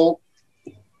difficult,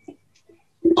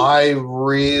 I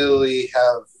really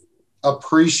have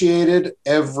appreciated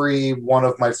every one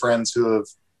of my friends who have,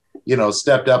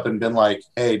 stepped up and been like,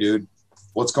 hey, dude,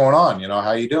 what's going on?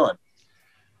 How you doing?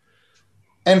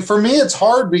 And for me, it's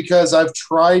hard because I've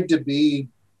tried to be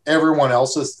everyone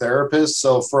else's therapist.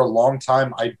 So for a long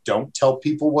time, I don't tell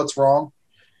people what's wrong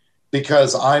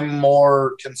because I'm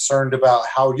more concerned about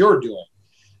how you're doing.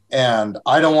 And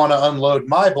I don't want to unload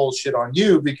my bullshit on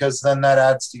you because then that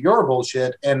adds to your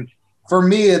bullshit. And for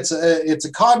me, it's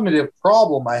a cognitive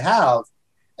problem I have.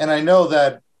 And I know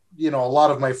that, a lot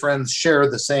of my friends share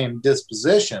the same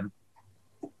disposition.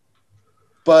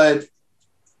 But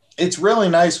it's really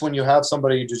nice when you have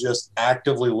somebody to just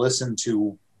actively listen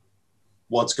to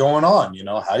what's going on,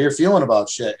 how you're feeling about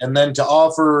shit. And then to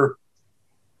offer,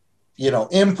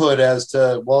 input as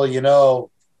to,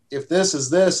 well, if this is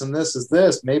this and this is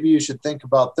this, maybe you should think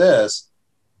about this.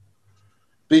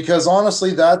 Because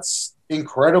honestly, that's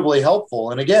incredibly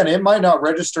helpful. And again, it might not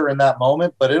register in that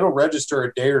moment, but it'll register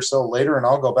a day or so later. And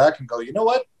I'll go back and go, you know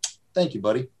what? Thank you,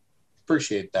 buddy.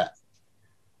 Appreciate that.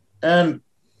 And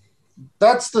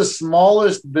that's the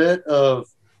smallest bit of,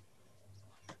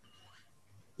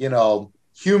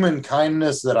 human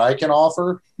kindness that I can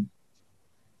offer.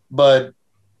 But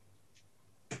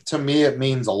to me, it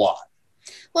means a lot.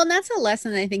 Well, and that's a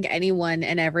lesson I think anyone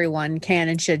and everyone can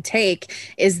and should take,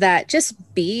 is that just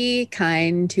be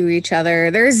kind to each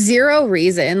other. There's zero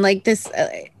reason like this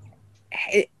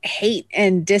hate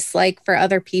and dislike for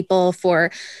other people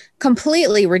for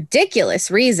completely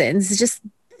ridiculous reasons. Just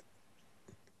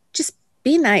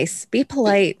be nice, be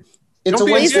polite. It's a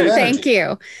waste of energy. Thank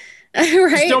you.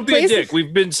 Right? Just don't be a dick.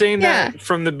 We've been saying that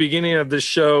from the beginning of this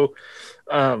show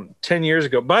 10 years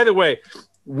ago. By the way,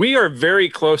 we are very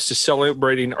close to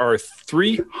celebrating our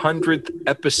 300th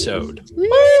episode.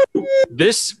 Woo!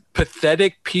 This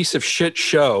pathetic piece of shit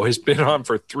show has been on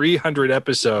for 300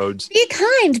 episodes. Be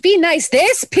kind, be nice.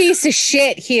 This piece of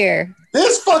shit here.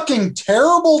 This fucking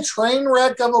terrible train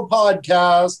wreck of a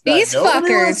podcast These that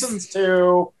nobody fuckers listens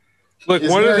to. Look,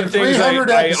 one of the things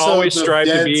I always strive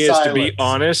to be is to be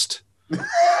honest.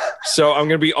 So I'm going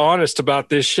to be honest about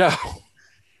this show.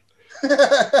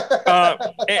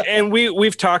 And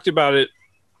we've talked about it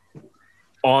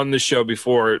on the show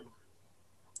before.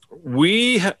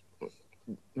 We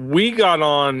got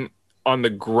on the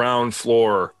ground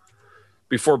floor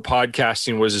before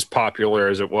podcasting was as popular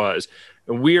as it was,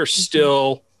 and we are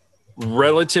still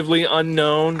relatively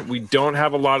unknown. We don't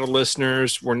have a lot of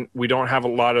listeners.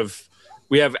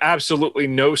 We have absolutely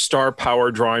no star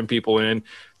power drawing people in.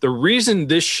 The reason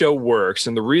this show works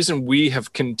and the reason we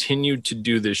have continued to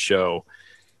do this show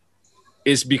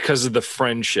is because of the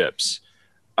friendships.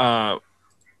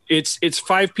 It's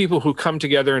five people who come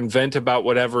together and vent about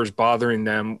whatever is bothering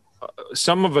them.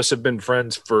 Some of us have been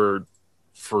friends for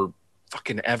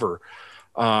fucking ever.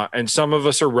 And some of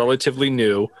us are relatively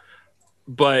new,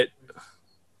 but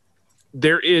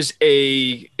there is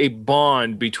a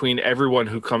bond between everyone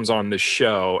who comes on the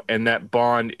show. And that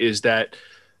bond is that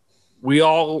we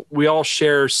all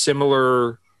share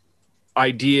similar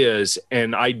ideas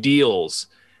and ideals.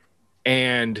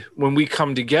 And when we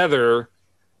come together,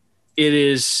 it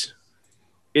is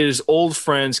old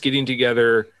friends getting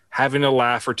together, having a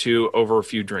laugh or two over a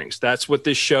few drinks. That's what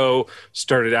this show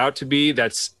started out to be.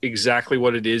 That's exactly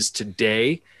what it is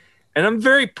today. And I'm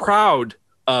very proud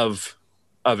of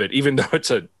it, even though it's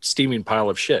a steaming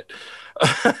pile of shit.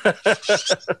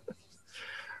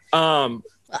 I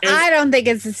don't think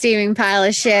it's a steaming pile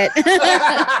of shit.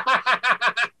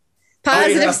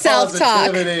 Positive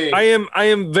self-talk. I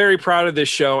am very proud of this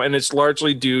show, and it's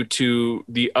largely due to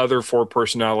the other four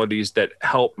personalities that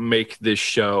help make this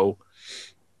show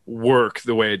work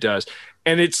the way it does.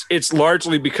 And it's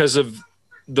largely because of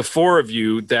the four of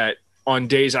you that on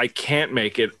days I can't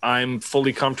make it, I'm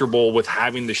fully comfortable with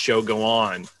having the show go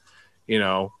on. You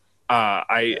know,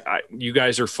 you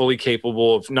guys are fully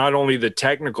capable of not only the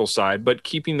technical side, but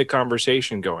keeping the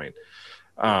conversation going.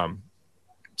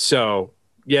 So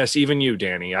yes, even you,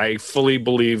 Danny, I fully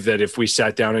believe that if we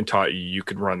sat down and taught you, you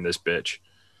could run this bitch.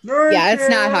 Yeah, it's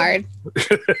not hard.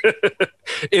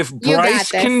 If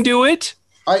Bryce can do it,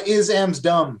 Am's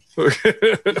dumb.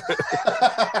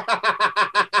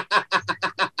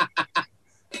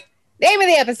 Name of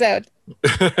the episode.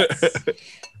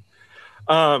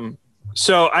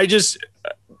 So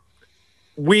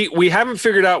we haven't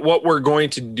figured out what we're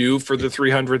going to do for the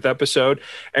 300th episode,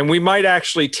 and we might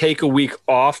actually take a week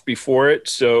off before it,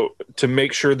 so to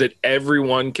make sure that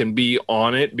everyone can be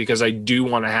on it, because I do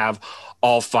want to have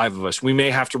all 5 of us. We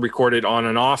may have to record it on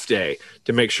an off day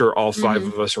to make sure all 5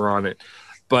 of us are on it.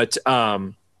 But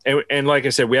and like I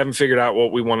said, we haven't figured out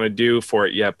what we want to do for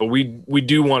it yet, but we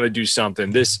do want to do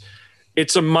something.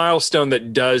 It's a milestone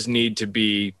that does need to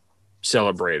be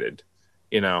celebrated,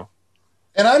 you know.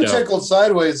 And I'm tickled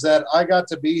sideways that I got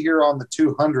to be here on the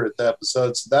 200th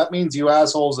episode. So that means you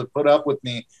assholes have put up with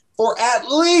me for at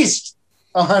least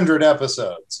 100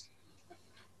 episodes.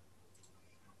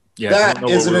 Yeah, that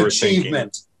is an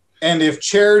achievement. And if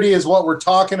charity is what we're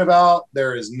talking about,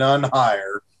 there is none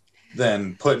higher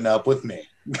than putting up with me.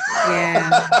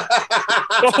 Yeah.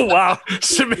 Oh, wow.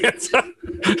 Samantha.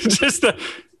 Just the...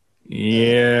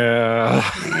 Yeah.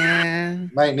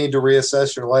 Might need to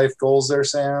reassess your life goals there,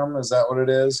 Sam. Is that what it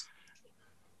is?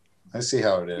 I see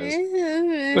how it is.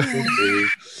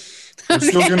 I'm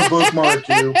still going to bookmark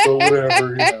you, but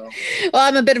whatever, you know. Well,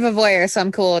 I'm a bit of a voyeur, so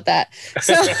I'm cool with that.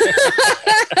 So,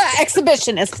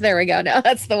 exhibitionist. There we go. No,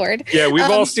 that's the word. Yeah, we've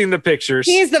all seen the pictures.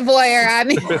 He's the voyeur. I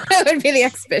mean, I would be the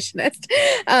exhibitionist.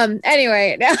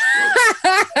 Anyway.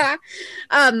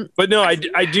 But no,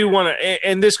 I do want to,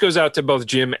 and this goes out to both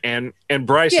Jim and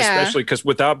Bryce, especially, because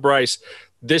without Bryce,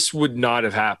 this would not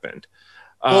have happened.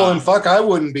 Well, and fuck, I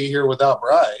wouldn't be here without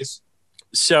Bryce.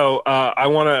 So I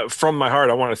want to, from my heart,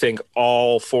 I want to thank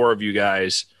all 4 of you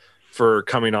guys for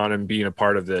coming on and being a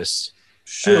part of this.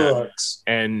 Shucks.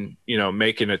 And you know,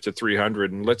 making it to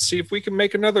 300, and let's see if we can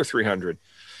make another 300.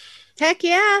 Heck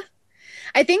yeah.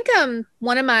 I think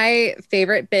one of my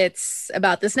favorite bits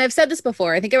about this, and I've said this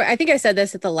before, I think I said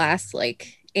this at the last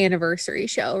like anniversary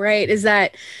show, right? Is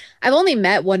that I've only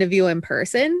met one of you in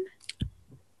person.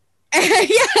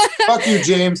 Fuck you,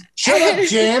 James. Shut up,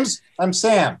 James. I'm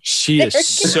Sam. She is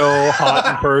so hot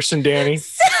in person, Danny.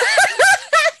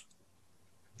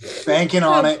 Banking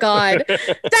on it. God.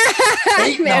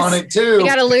 Baiting on it, too. I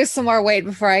got to lose some more weight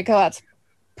before I go out to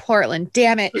Portland.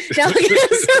 Damn it.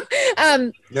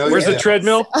 Where's the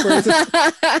treadmill?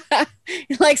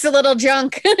 He likes a little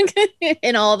junk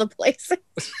in all the places.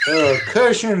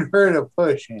 Cushion for the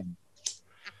pushing.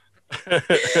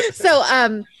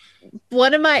 So,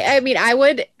 one of my, I mean, I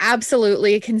would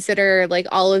absolutely consider like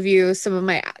all of you some of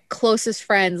my closest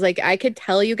friends. Like I could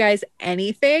tell you guys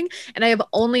anything, and I have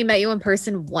only met you in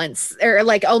person once, or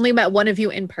like only met one of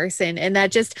you in person, and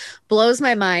that just blows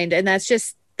my mind. And that's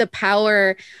just the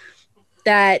power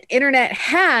that internet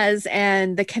has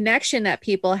and the connection that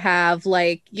people have.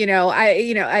 Like,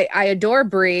 I adore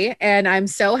Brie, and I'm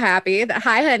so happy that,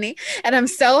 hi honey, and I'm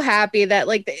so happy that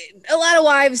like a lot of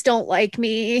wives don't like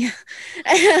me.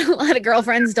 A lot of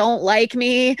girlfriends don't like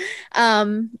me.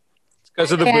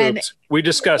 Because of the boobs. We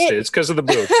discussed it. It's because of the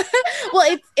boobs.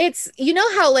 Well, it's you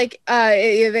know how like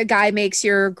if a guy makes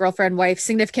your girlfriend, wife,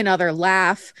 significant other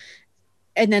laugh,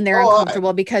 and then they're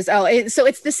uncomfortable because so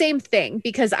it's the same thing,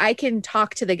 because I can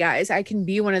talk to the guys, I can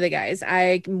be one of the guys,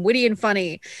 I'm witty and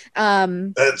funny.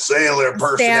 That sailor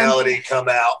personality come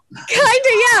out. Kind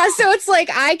of, yeah. So it's like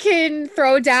I can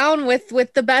throw down with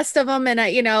the best of them, and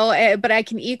but I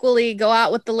can equally go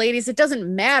out with the ladies. It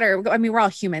doesn't matter. I mean, we're all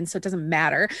humans, so it doesn't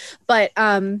matter. But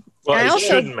well, it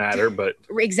shouldn't matter. But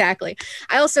exactly,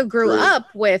 I also grew up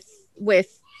with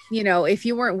if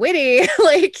you weren't witty,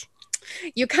 like.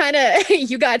 You got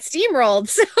steamrolled.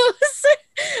 So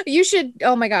you should,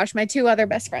 oh my gosh, my 2 other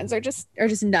best friends are just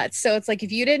nuts. So it's like,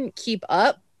 if you didn't keep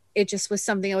up, it just was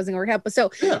something I wasn't going to work out. But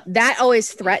so that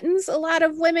always threatens a lot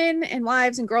of women and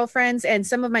wives and girlfriends. And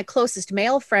some of my closest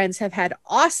male friends have had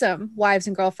awesome wives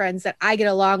and girlfriends that I get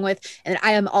along with, and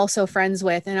I am also friends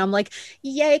with. And I'm like,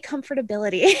 yay,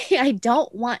 comfortability. I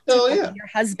don't want to be your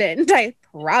husband. I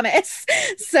promise.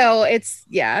 So it's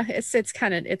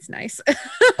nice.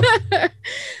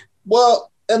 Well,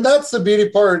 and that's the beauty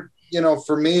part,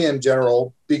 for me in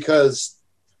general, because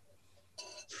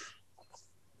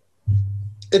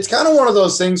it's kind of one of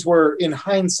those things where, in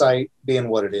hindsight, being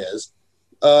what it is,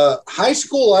 high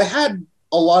school, I had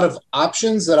a lot of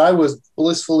options that I was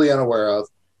blissfully unaware of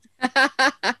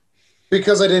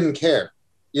because I didn't care.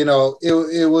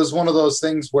 It was one of those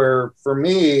things where, for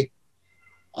me,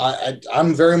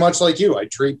 I'm very much like you. I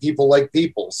treat people like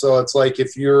people. So it's like,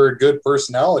 if you're a good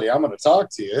personality, I'm going to talk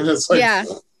to you. And it's like,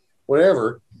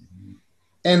 whatever.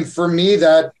 And for me,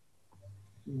 that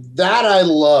I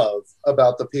love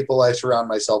about the people I surround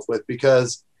myself with,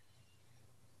 because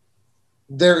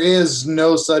there is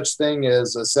no such thing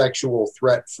as a sexual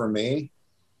threat for me,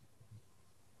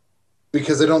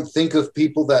 because I don't think of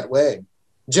people that way.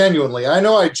 Genuinely. I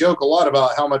know I joke a lot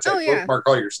about how much I bookmark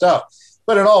all your stuff,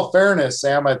 but in all fairness,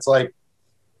 Sam, it's like,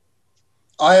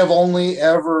 I have only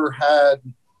ever had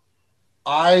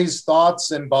eyes,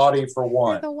 thoughts, and body for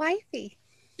one. The wifey.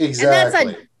 Exactly. And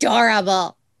that's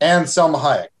adorable. And Selma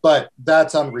Hayek, but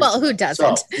that's unreasonable. Well, who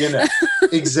doesn't? So,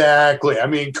 exactly. I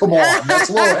mean, come on, that's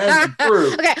low-hanging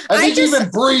fruit. Okay, I think even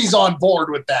Bree's on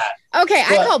board with that. Okay,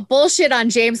 I call bullshit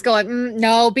on James going,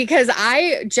 no, because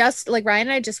I just, like Ryan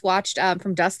and I just watched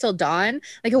From Dusk Till Dawn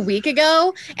like a week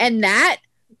ago, and that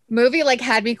movie like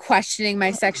had me questioning my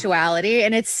sexuality,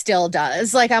 and it still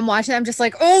does. Like I'm watching, I'm just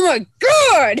like, oh my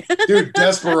God. Dude,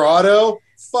 Desperado?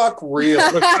 Fuck real.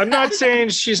 Look, I'm not saying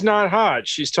she's not hot.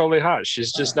 She's totally hot.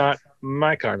 She's just not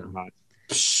my kind of hot.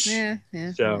 Yeah.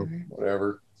 So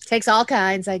whatever. Takes all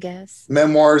kinds, I guess.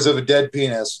 Memoirs of a Dead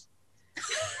Penis.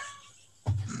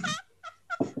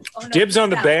 Dibs on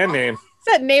the band name. Is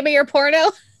that the name of your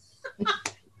porno?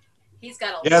 He's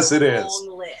got a Yes, it is.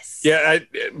 long list. Yeah,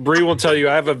 Bree will tell you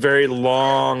I have a very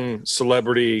long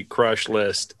celebrity crush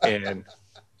list, and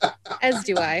As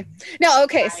do I. No,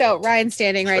 okay. So Ryan's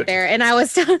standing right there, and I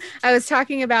was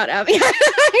talking about you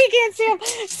can't see him.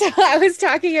 So I was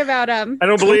talking about I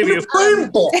don't believe you.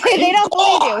 they don't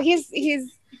believe you.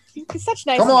 He's such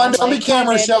nice. Come on, man, don't be like,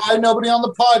 camera candid. shy. Nobody on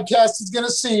the podcast is gonna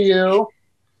see you.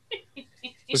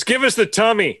 Let's give us the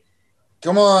tummy.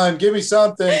 Come on, give me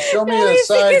something. Show me a He's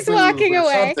side walking boob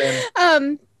or away.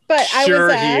 something. But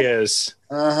Sure, I was. he is.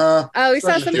 Oh, we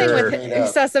saw Starting to something tear with me up. we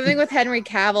saw something with Henry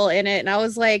Cavill in it, and I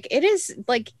was like, it is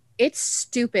like it's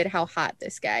stupid how hot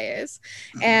this guy is,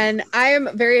 and I am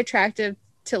very attractive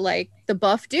to like the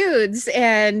buff dudes,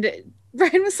 and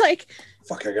Ryan was like,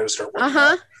 Fuck, I gotta start working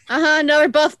out. another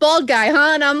buff bald guy,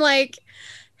 huh? And I'm like,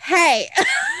 hey.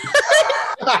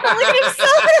 Look at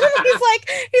himself.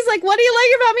 He's like, what do you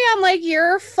like about me? I'm like,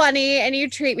 you're funny and you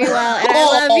treat me well, and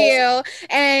I love you,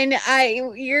 and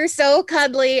you're so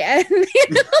cuddly, and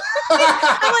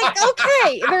I'm like,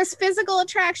 okay, there's physical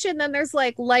attraction, then there's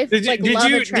like life, Did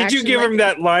love attraction. did you give him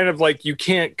that line of like, you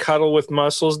can't cuddle with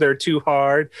muscles, they're too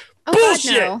hard? Oh,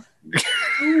 Bullshit. God,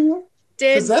 no.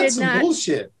 Did That's some not.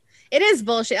 bullshit. It is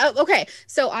bullshit. Oh, okay,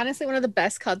 so honestly, one of the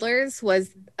best cuddlers was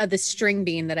the string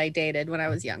bean that I dated when I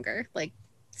was younger, like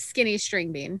skinny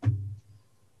string bean.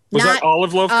 Was that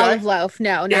Olive Loaf guy? Olive Loaf.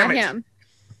 No, Damn not it. him.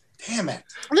 Damn it.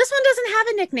 This one doesn't have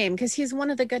a nickname because he's one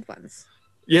of the good ones.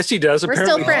 Yes, he does. We're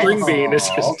Apparently, still friends. String Bean is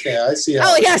his. Okay, I see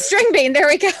how. Oh yeah, string bean. There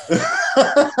we go.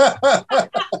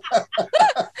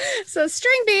 So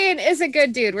string bean is a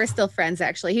good dude. We're still friends,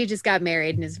 actually. He just got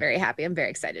married and is very happy. I'm very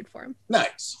excited for him.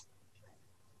 Nice.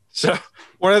 So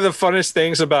one of the funnest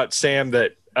things about Sam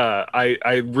that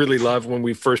I really loved when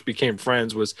we first became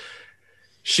friends was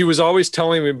she was always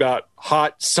telling me about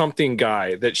hot something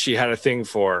guy that she had a thing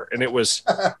for. And it was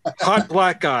hot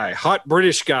black guy, hot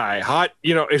British guy, hot,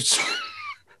 it's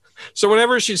so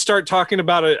whenever she'd start talking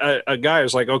about a guy, I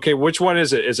was like, okay, which one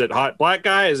is it? Is it hot black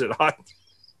guy? Is it hot?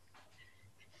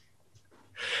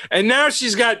 And now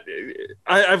she's got,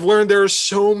 I've learned there are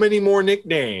so many more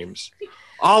nicknames.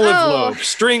 Olive Loaf,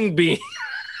 String Bean.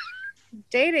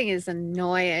 Dating is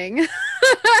annoying.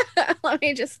 Let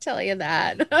me just tell you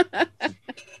that.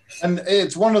 And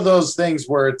it's one of those things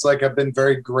where it's like I've been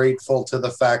very grateful to the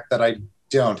fact that I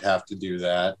don't have to do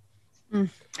that.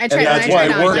 I tried- that's why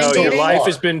it works so Your life hard.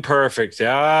 has been perfect.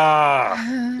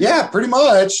 Ah. Yeah, pretty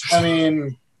much. I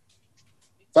mean,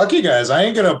 fuck you guys. I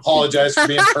ain't gonna apologize for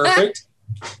being perfect.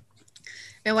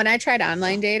 And when I tried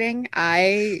online dating,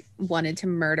 I wanted to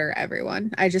murder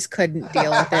everyone. I just couldn't deal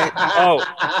with it. Oh,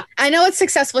 I know it's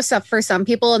successful stuff for some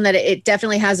people and that it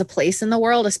definitely has a place in the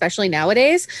world, especially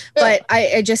nowadays. But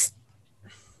I just,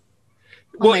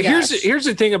 well, my here's gosh.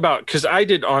 the thing about, because I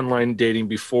did online dating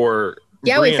before.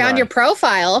 Yeah, Bree we and found I. your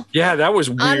profile. Yeah, that was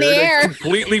weird. On the air. I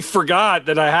completely forgot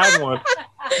that I had one.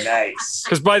 Nice.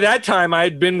 Because by that time I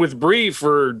had been with Bree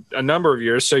for a number of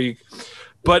years.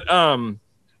 What?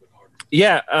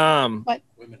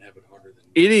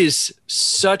 It is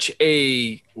such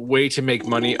a way to make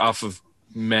money off of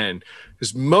men.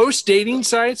 Because most dating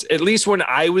sites, at least when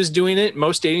I was doing it,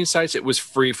 most dating sites, it was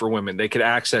free for women. They could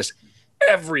access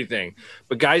everything.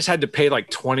 But guys had to pay like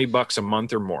 $20 a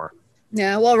month or more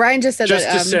Yeah, well, Ryan just said just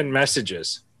that to send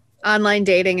messages. online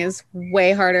dating is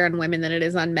way harder on women than it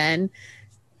is on men.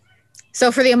 So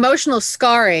for the emotional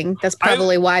scarring, that's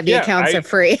probably why the accounts are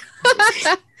free.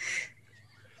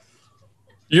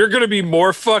 You're going to be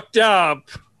more fucked up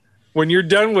when you're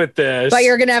done with this. But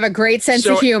you're going to have a great sense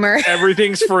of humor.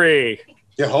 Everything's free.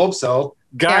 You hope so.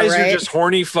 Guys Yeah, right. are just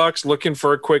horny fucks looking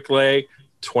for a quick lay,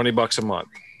 $20 a month.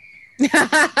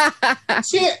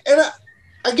 See, and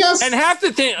I guess, And half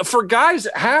the thing for guys,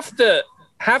 half the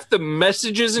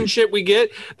messages and shit we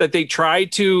get that they try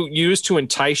to use to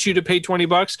entice you to pay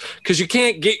 $20 because you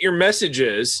can't get your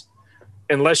messages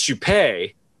unless you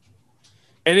pay.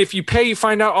 And if you pay, you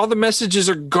find out all the messages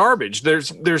are garbage.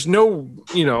 There's no,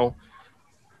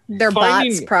 They're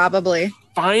bots, probably.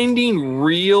 Finding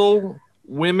real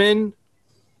women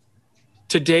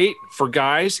to date for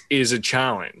guys is a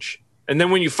challenge. And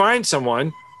then when you find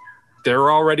someone,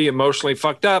 they're already emotionally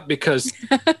fucked up because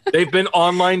they've been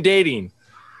online dating.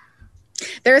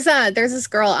 There's this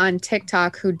girl on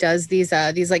TikTok who does these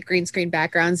like green screen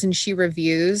backgrounds, and she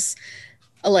reviews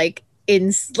like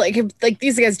these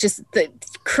guys, just the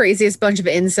craziest bunch of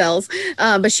incels.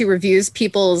 But she reviews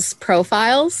people's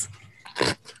profiles.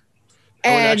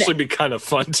 That would actually be kind of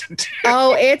fun to do.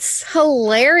 Oh, it's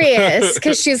hilarious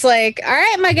because she's like, "All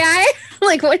right, my guy,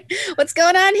 like what's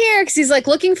going on here?" Because he's like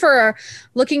looking for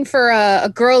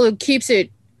a girl who keeps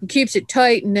it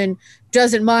tight and then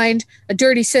doesn't mind a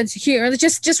dirty sense of humor.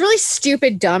 Just really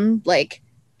stupid, dumb like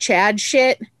Chad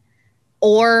shit,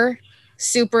 or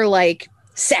super like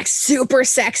super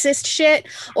sexist shit,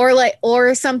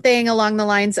 or something along the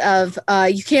lines of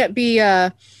you can't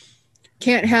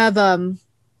have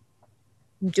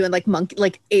doing like monkey,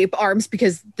 like ape arms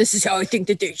because this is how I think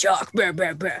that they talk. Blah,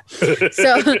 blah, blah.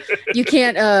 So you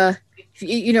can't, oh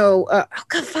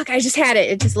God, fuck! I just had it.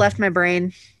 It just left my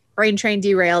brain. Brain train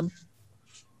derailed.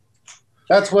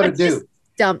 That's what it do.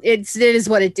 Dumb. It is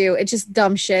what it do. It's just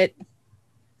dumb shit.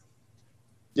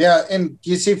 Yeah, and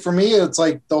you see, for me, it's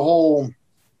like the whole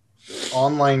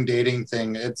online dating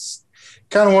thing. It's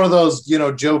kind of one of those,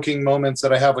 joking moments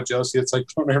that I have with Josie. It's like,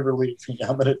 don't ever leave me.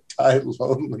 I'm going to die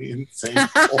lonely and single.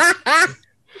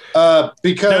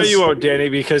 Because no, you won't, Danny.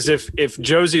 Because if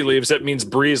Josie leaves, that means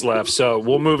Bree's left. So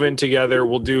we'll move in together.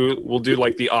 We'll do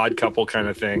like the odd couple kind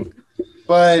of thing.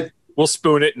 But we'll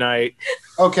spoon at night.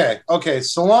 Okay.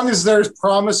 So long as there's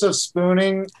promise of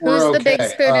spooning, who's the big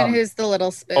spoon and who's the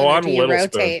little spoon? Oh, I'm do you little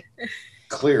rotate? Spoon.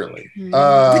 Clearly.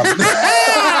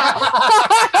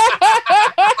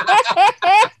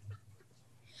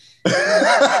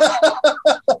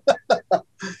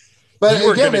 But you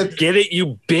were again, gonna get it,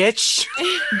 you bitch.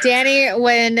 Danny,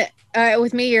 when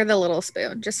with me, you're the little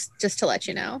spoon. Just to let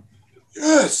you know.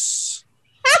 Yes,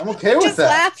 I'm okay with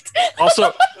that.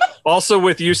 Also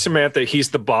with you, Samantha, he's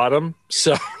the bottom.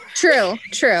 So true.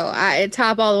 I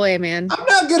top all the way, man. I'm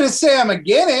not gonna say I'm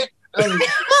again it. Well,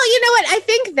 you know what? I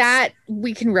think that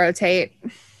we can rotate.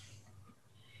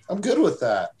 I'm good with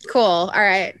that. Cool. All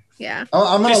right. Yeah.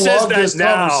 I'm going to log this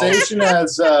now. conversation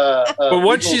as. But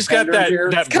once she's got that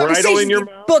bridle in your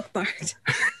mouth, bookmarked,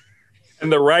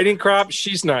 and the writing crop,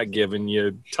 she's not giving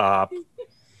you top.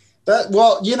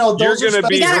 Those you're going to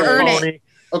be her pony.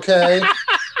 Okay.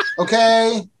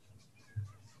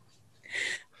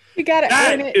 You got to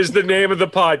earn it. That is the name of the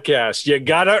podcast. You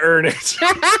got to earn it.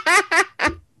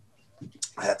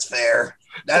 That's fair.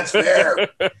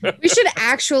 We should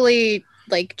actually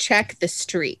check the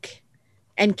streak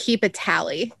and keep a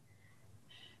tally.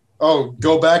 Oh,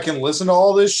 go back and listen to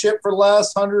all this shit for the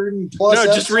last 100 and plus. No,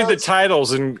 just read the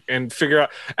titles and figure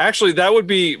out. Actually, that would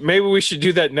be, maybe we should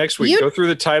do that next week. Go through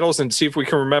the titles and see if we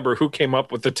can remember who came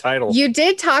up with the title. You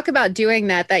did talk about doing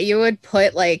that you would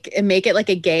put and make it like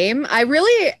a game. I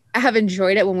really have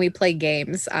enjoyed it when we play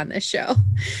games on this show.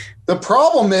 The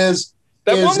problem is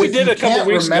that one we did a couple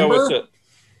weeks ago with it.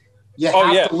 You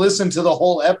have to listen to the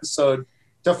whole episode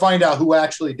to find out who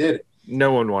actually did it.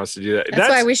 No one wants to do that. That's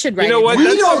why we should write. You know what?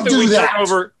 We don't do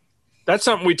that. That's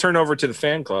something we turn over to the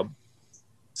fan club.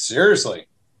 Seriously.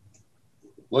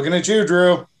 Looking at you,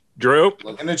 Drew.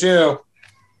 Looking at you.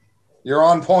 You're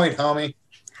on point, homie.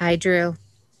 Hi, Drew.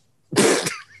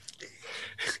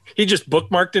 He just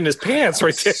bookmarked in his pants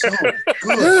right there. So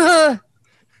good.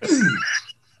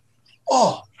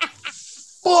 Oh,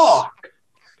 fuck.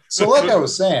 So like I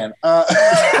was saying, a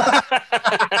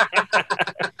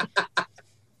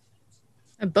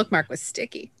bookmark was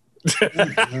sticky. If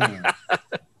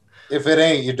it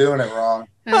ain't, you're doing it wrong.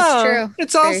 That's true.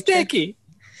 It's all sticky.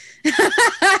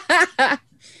 If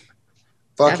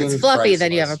it's fluffy,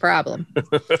 then you have a problem.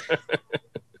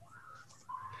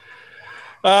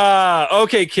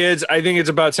 Okay, kids. I think it's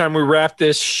about time we wrap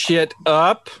this shit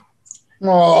up.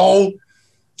 Oh.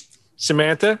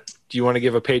 Samantha, do you want to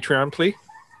give a Patreon plea?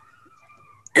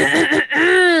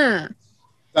 Dun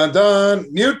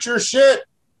dun. Mute your shit.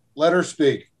 Let her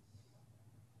speak.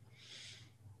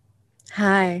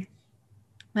 Hi,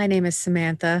 my name is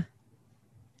Samantha,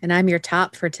 and I'm your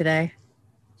top for today.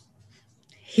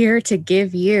 Here to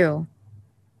give you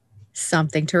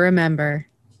something to remember.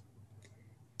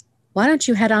 Why don't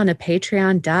you head on to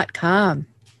patreon.com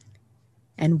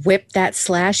and whip that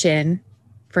slash in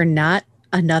for not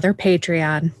another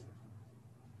Patreon.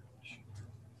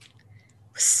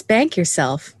 Spank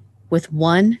yourself with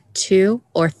 $1, $2,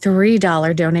 or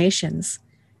 $3 donations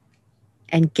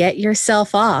and get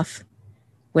yourself off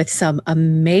with some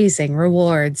amazing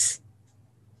rewards.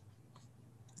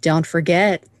 Don't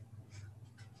forget,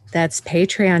 that's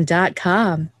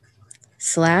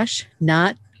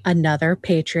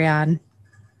patreon.com/notanotherpatreon.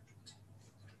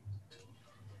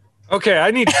 Okay,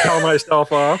 I need to tell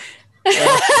myself off.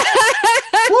 I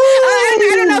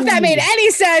don't know if that made any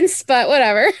sense, but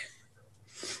whatever.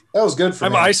 That was good for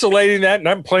I'm me. isolating that and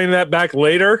I'm playing that back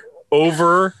later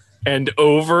over and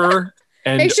over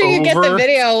and Make sure you over. get the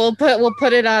video. We'll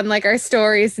put it on like our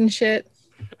stories and shit.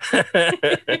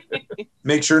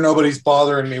 Make sure nobody's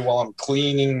bothering me while I'm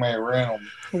cleaning my room.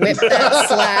 Whip that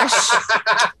slash.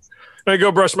 I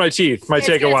go brush my teeth. Might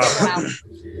take a while.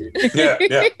 Yeah.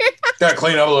 Gotta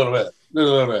clean up a little bit.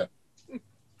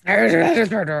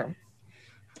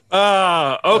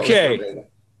 Okay.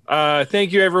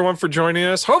 Thank you everyone for joining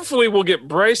us. Hopefully we'll get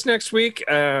Bryce next week.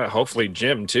 Hopefully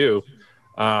Jim too.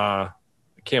 I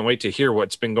can't wait to hear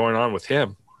what's been going on with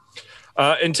him.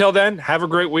 Until then, have a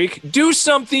great week. Do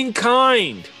something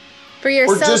kind for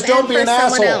yourself or just don't and be for an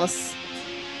someone asshole. else.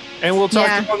 And we'll talk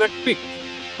to you all next week.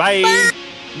 Bye.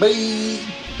 Bye.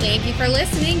 Thank you for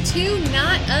listening to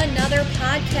Not Another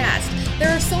Podcast. There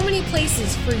are so many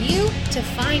places for you to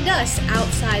find us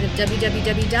outside of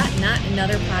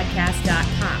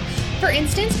www.notanotherpodcast.com. For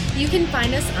instance, you can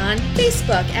find us on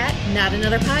Facebook at Not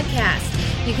Another Podcast.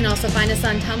 You can also find us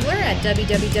on Tumblr at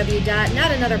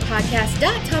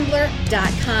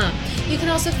www.notanotherpodcast.tumblr.com. You can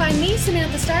also find me,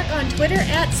 Samantha Stark, on Twitter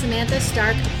at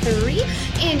SamanthaStark3.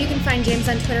 And you can find James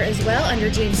on Twitter as well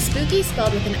under James Spooky,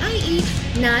 spelled with an I-E,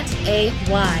 not a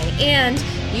Y. And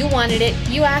you wanted it,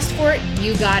 you asked for it,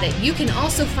 you got it. You can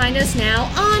also find us now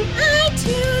on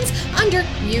iTunes under,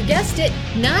 you guessed it,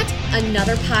 Not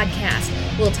Another Podcast.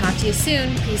 We'll talk to you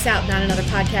soon. Peace out, Not Another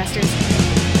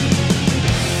Podcasters.